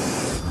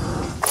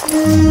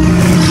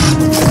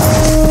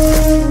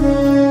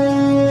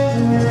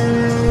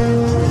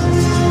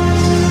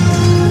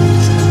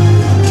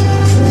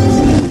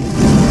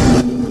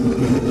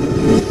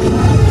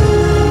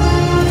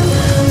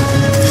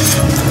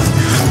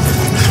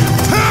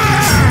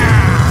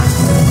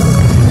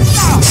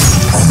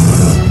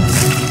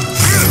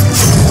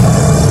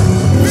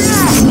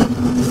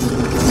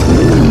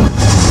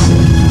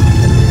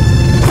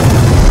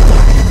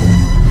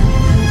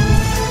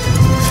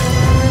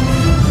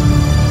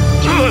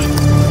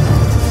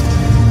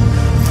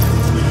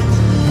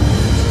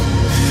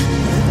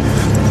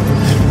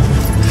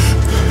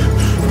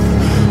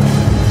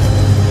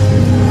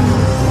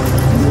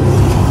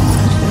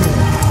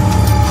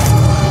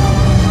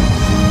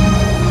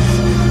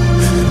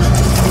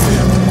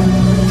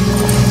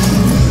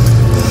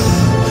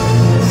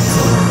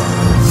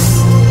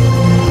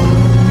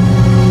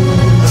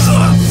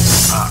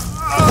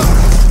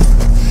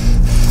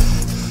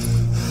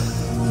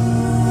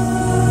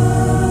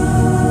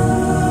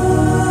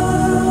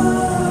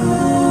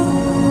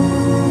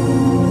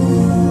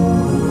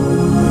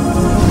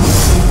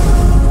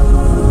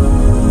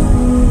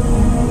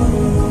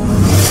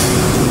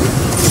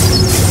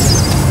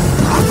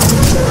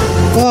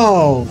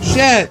 Oh,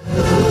 shit!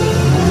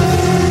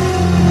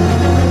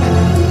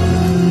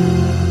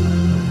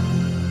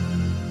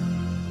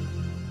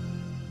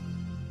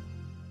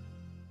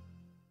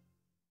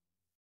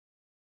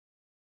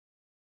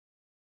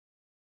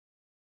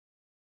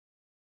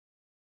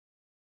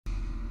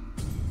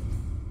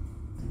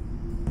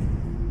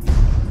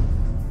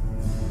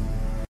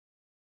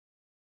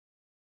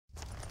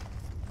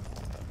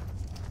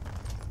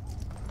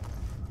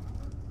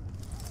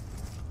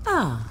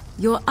 Ah,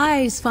 your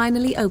eyes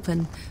finally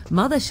open.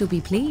 Mother shall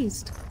be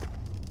pleased.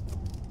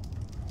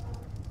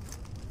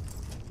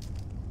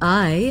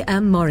 I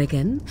am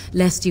Morrigan,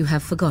 lest you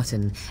have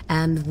forgotten,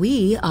 and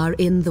we are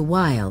in the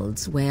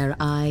wilds where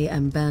I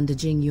am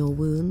bandaging your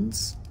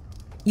wounds.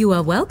 You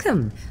are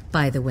welcome,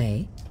 by the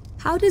way.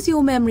 How does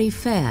your memory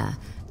fare?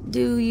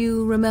 Do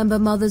you remember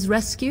Mother's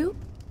rescue?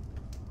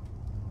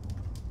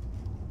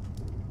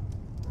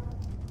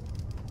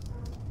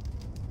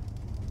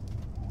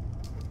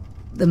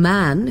 The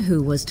man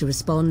who was to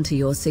respond to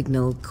your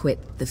signal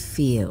quit the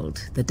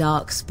field. The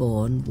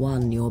Darkspawn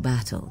won your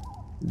battle.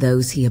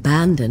 Those he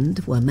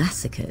abandoned were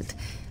massacred.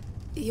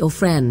 Your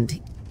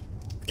friend,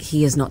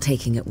 he is not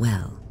taking it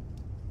well.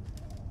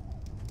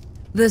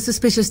 The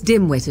suspicious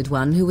dim-witted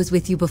one who was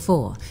with you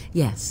before,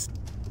 yes.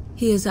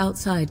 He is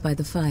outside by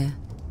the fire.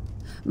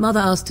 Mother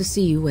asked to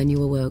see you when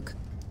you awoke.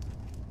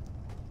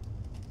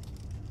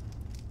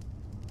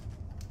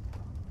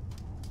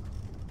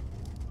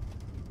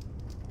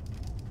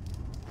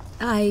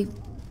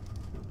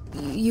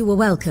 You were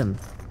welcome.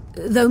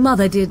 Though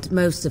Mother did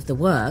most of the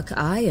work,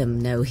 I am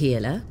no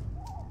healer.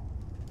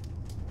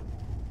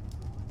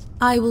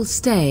 I will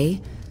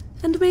stay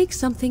and make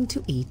something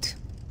to eat.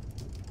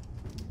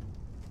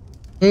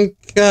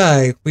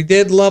 Okay, we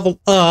did level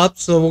up,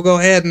 so we'll go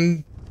ahead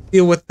and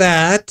deal with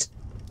that.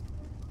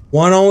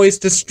 1 always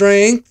to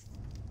strength.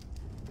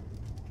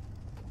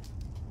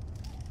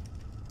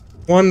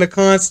 1 to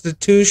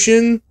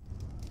constitution.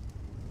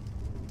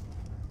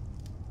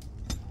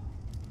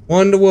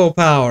 1 to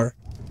willpower.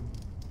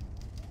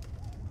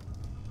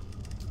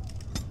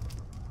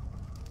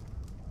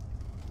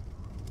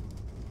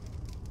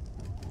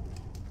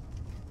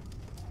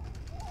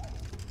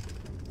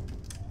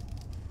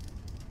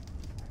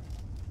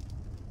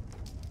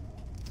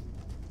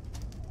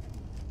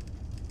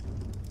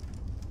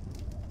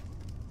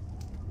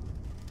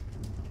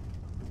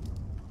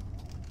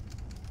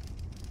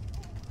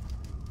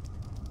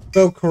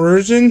 So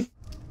coercion.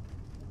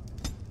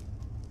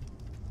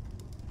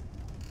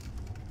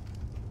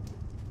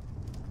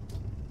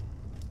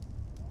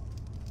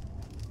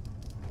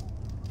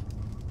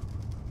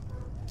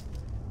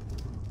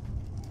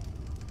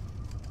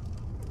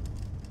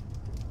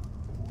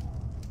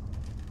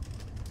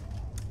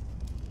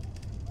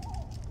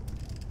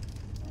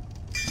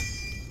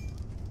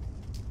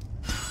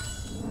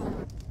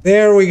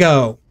 There we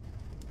go.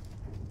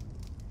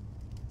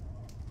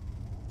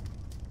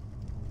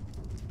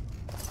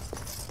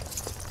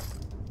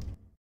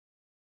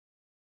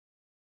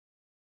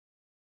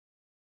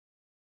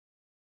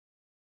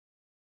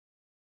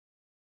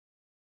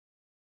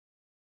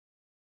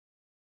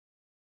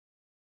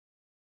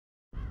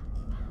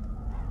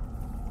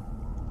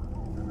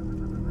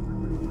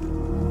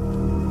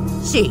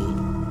 See,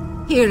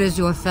 here is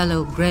your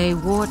fellow Grey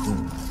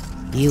Warden.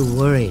 You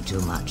worry too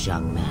much,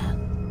 young man.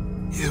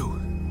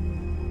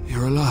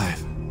 You're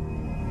alive.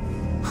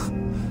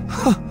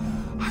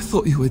 I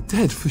thought you were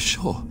dead for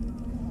sure.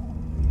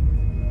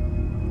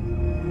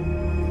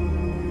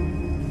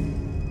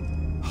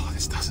 Oh,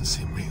 this doesn't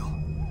seem real.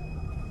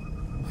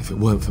 If it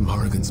weren't for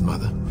Morrigan's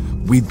mother,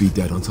 we'd be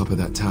dead on top of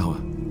that tower.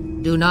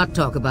 Do not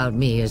talk about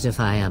me as if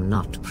I am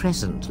not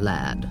present,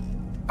 lad.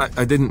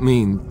 I didn't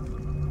mean...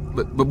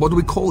 But what do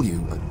we call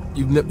you?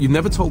 You've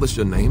never told us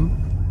your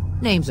name?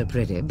 Names are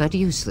pretty, but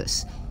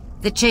useless.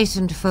 The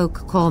chastened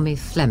folk call me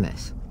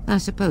Flemeth. I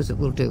suppose it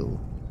will do.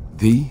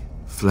 The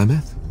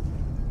Flemeth?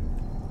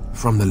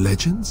 From the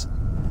legends?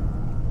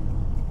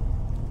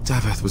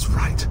 Daveth was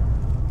right.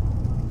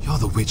 You're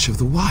the Witch of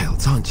the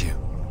Wilds, aren't you?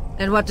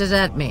 And what does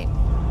that mean?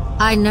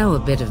 I know a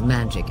bit of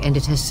magic, and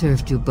it has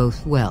served you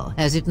both well,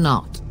 has it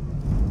not?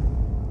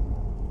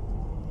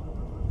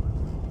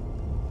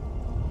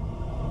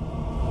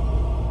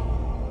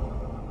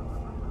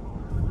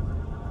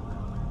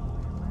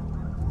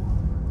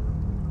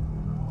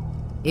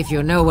 If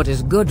you know what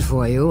is good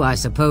for you, I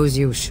suppose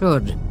you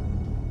should.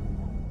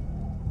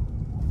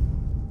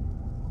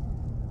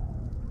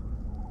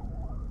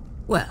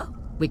 Well,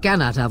 we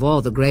cannot have all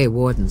the Grey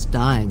Wardens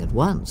dying at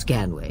once,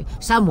 can we?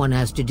 Someone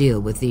has to deal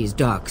with these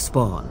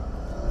Darkspawn.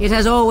 It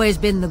has always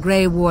been the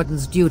Grey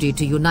Warden's duty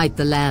to unite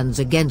the lands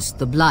against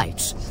the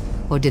Blight.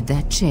 Or did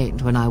that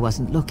change when I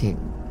wasn't looking?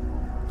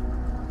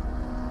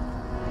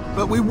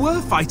 But we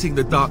were fighting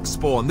the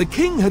Darkspawn. The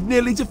king had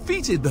nearly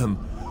defeated them.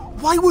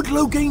 Why would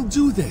Loghain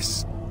do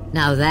this?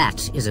 Now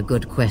that is a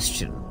good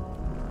question.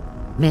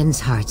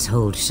 Men's hearts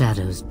hold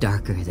shadows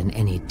darker than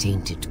any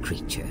tainted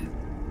creature.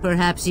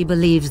 Perhaps he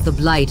believes the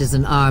Blight is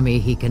an army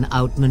he can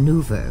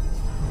outmaneuver.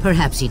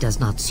 Perhaps he does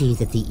not see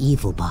that the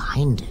evil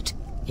behind it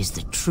is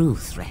the true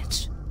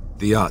threat.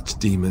 The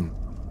Archdemon.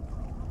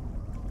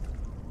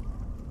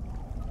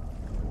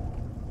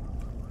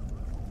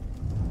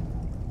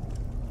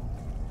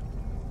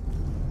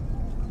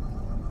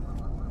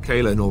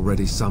 Kaelin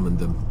already summoned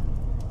them.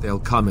 They'll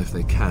come if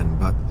they can,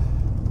 but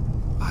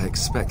I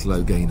expect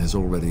Loghain has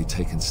already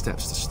taken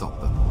steps to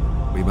stop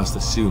them. We must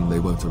assume they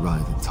won't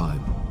arrive in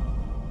time.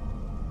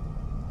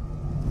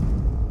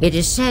 It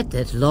is said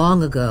that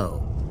long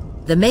ago,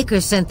 the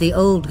Maker sent the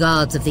old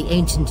gods of the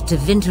ancient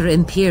Tevinter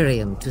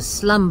Imperium to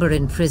slumber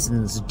in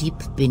prisons deep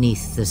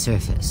beneath the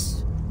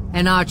surface.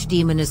 An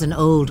archdemon is an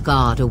old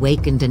god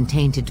awakened and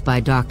tainted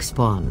by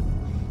Darkspawn.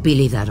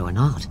 Believe that or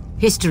not,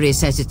 history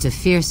says it's a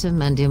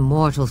fearsome and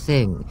immortal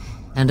thing,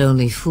 and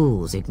only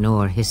fools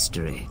ignore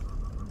history.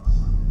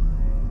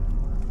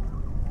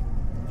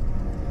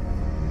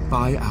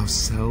 By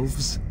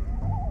ourselves?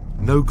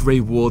 No Grey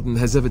Warden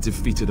has ever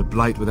defeated a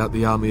Blight without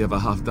the army of a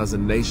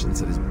half-dozen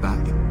nations at his back.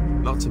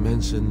 Not to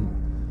mention...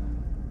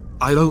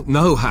 I don't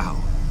know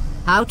how.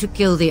 How to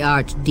kill the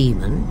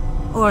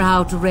Archdemon, or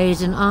how to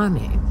raise an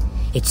army?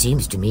 It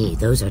seems to me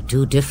those are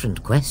two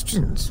different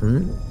questions,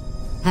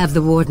 Have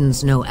the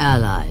Wardens no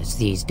allies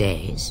these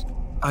days?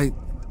 I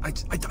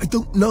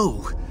don't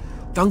know.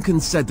 Duncan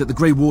said that the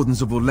Grey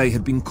Wardens of Orlais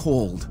had been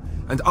called,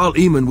 and Al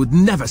Eamon would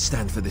never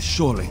stand for this,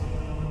 surely.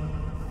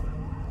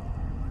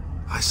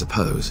 I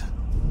suppose.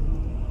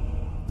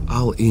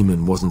 Al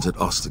Eamon wasn't at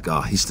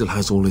Ostagar. He still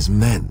has all his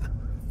men.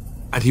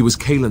 And he was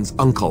Kaelin's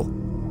uncle.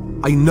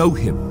 I know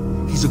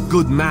him. He's a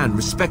good man,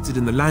 respected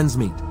in the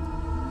Landsmeet.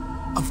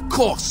 Of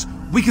course,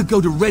 we could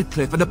go to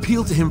Redcliffe and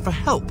appeal to him for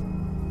help.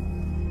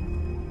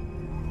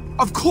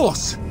 Of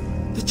course!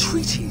 The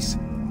treaties.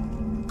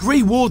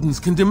 Grey Wardens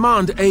can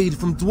demand aid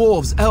from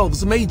dwarves,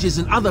 elves, mages,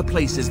 and other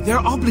places. They're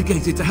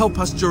obligated to help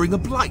us during a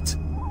blight.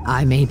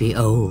 I may be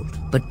old,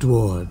 but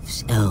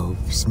dwarves,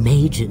 elves,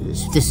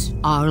 mages, this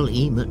Al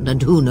Eamon,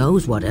 and who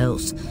knows what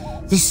else.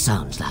 This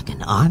sounds like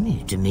an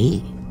army to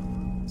me.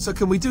 So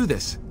can we do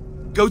this?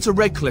 go to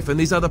Redcliffe and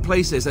these other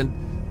places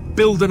and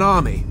build an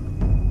army.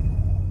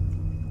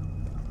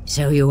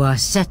 So you are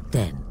set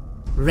then,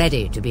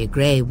 ready to be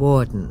Grey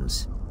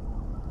Wardens.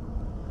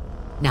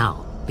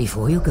 Now,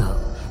 before you go,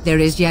 there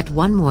is yet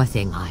one more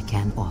thing I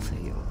can offer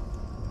you.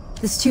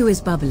 The stew is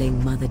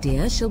bubbling, Mother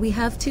dear. Shall we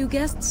have 2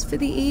 guests for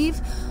the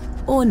eve,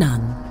 or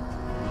none?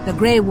 The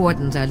Grey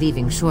Wardens are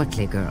leaving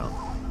shortly, girl.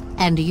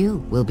 And you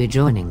will be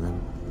joining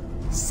them.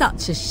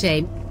 Such a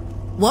shame.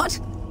 What?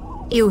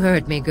 You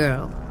heard me,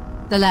 girl.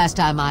 The last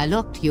time I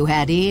looked, you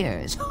had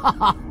ears.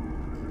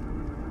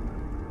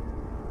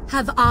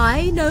 Have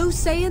I no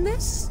say in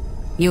this?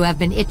 You have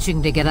been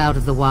itching to get out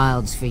of the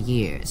wilds for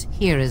years.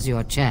 Here is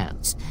your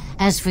chance.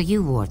 As for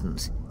you,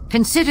 Wardens,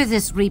 consider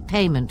this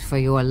repayment for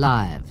your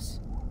lives.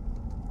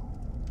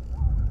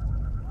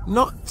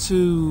 Not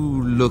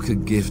to look a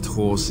gift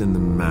horse in the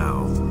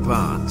mouth,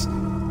 but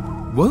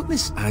won't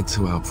this add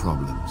to our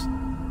problems?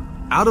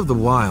 Out of the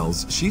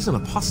wilds, she's an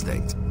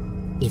apostate.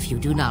 If you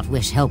do not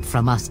wish help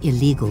from us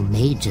illegal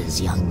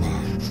mages, young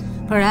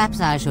man,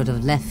 perhaps I should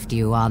have left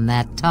you on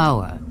that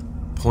tower.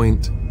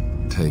 Point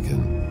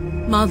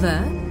taken.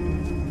 Mother,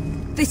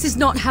 this is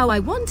not how I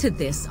wanted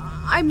this.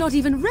 I'm not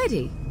even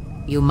ready.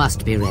 You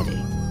must be ready.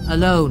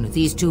 Alone,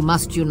 these two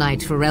must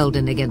unite for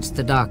Eldon against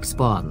the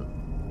Darkspawn.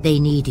 They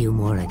need you,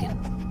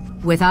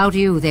 Morrigan. Without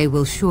you, they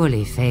will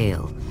surely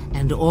fail,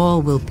 and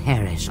all will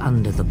perish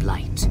under the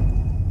Blight.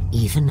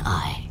 Even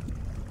I.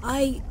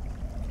 I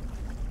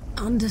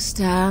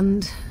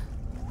understand.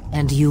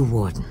 And you,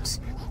 Wardens,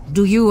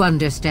 do you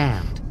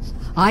understand?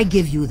 I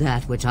give you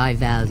that which I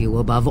value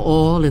above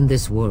all in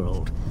this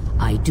world.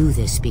 I do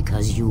this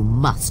because you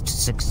must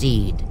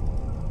succeed.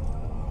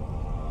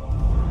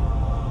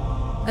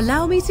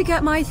 Allow me to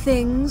get my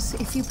things,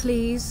 if you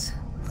please.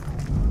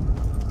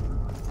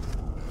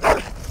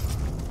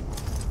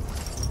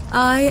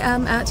 I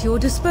am at your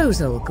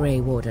disposal, Grey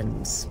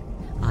Wardens.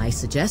 I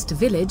suggest a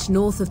village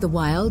north of the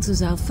wilds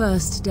as our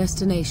first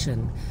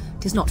destination.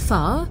 'Tis not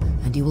far,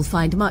 and you will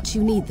find much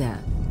you need there.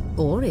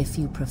 Or, if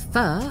you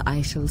prefer,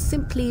 I shall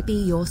simply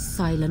be your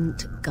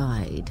silent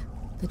guide.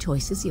 The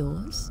choice is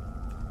yours.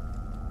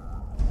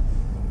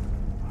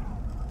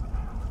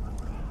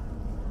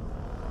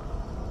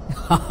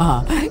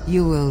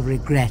 You will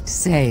regret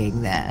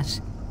saying that.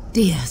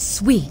 Dear,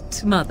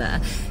 sweet mother,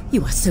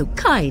 you are so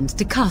kind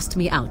to cast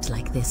me out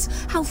like this.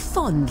 How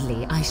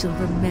fondly I shall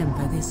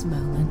remember this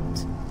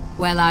moment.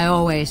 Well, I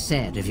always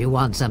said, if you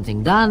want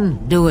something done,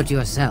 do it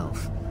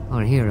yourself.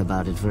 Or hear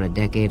about it for a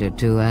decade or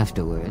two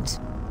afterwards.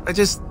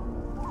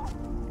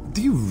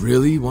 Do you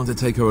really want to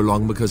take her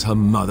along because her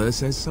mother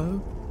says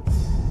so?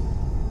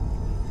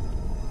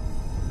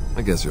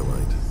 I guess you're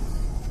right.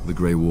 The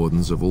Grey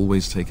Wardens have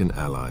always taken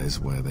allies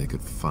where they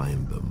could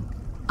find them.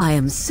 I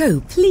am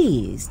so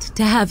pleased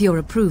to have your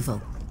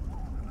approval.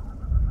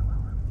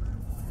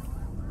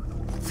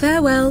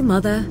 Farewell,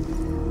 Mother.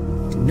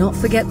 Do not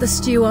forget the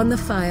stew on the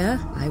fire.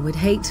 I would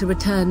hate to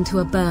return to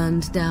a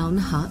burned-down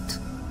hut.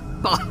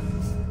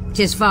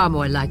 'Tis far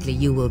more likely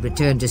you will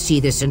return to see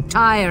this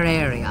entire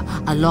area,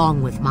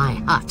 along with my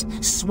hut,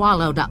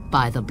 swallowed up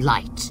by the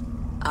Blight.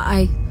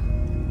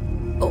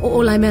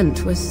 All I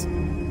meant was...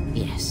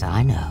 Yes,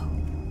 I know.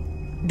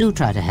 Do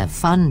try to have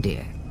fun,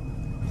 dear.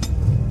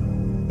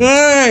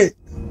 Alright!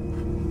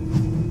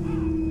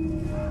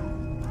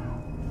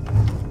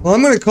 Well,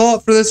 I'm going to call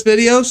it for this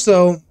video,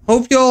 so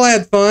hope you all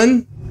had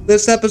fun.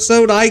 This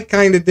episode, I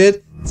kind of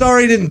did.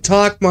 Sorry I didn't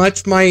talk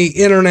much. My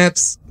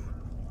internet's,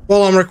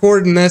 while I'm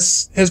recording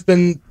this, has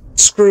been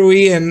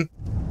screwy, and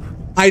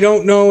I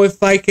don't know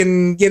if I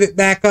can get it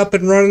back up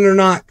and running or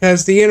not,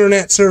 because the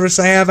internet service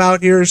I have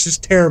out here is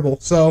just terrible.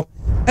 So,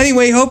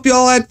 anyway, hope you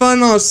all had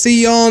fun. I'll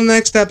see you all in the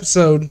next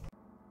episode.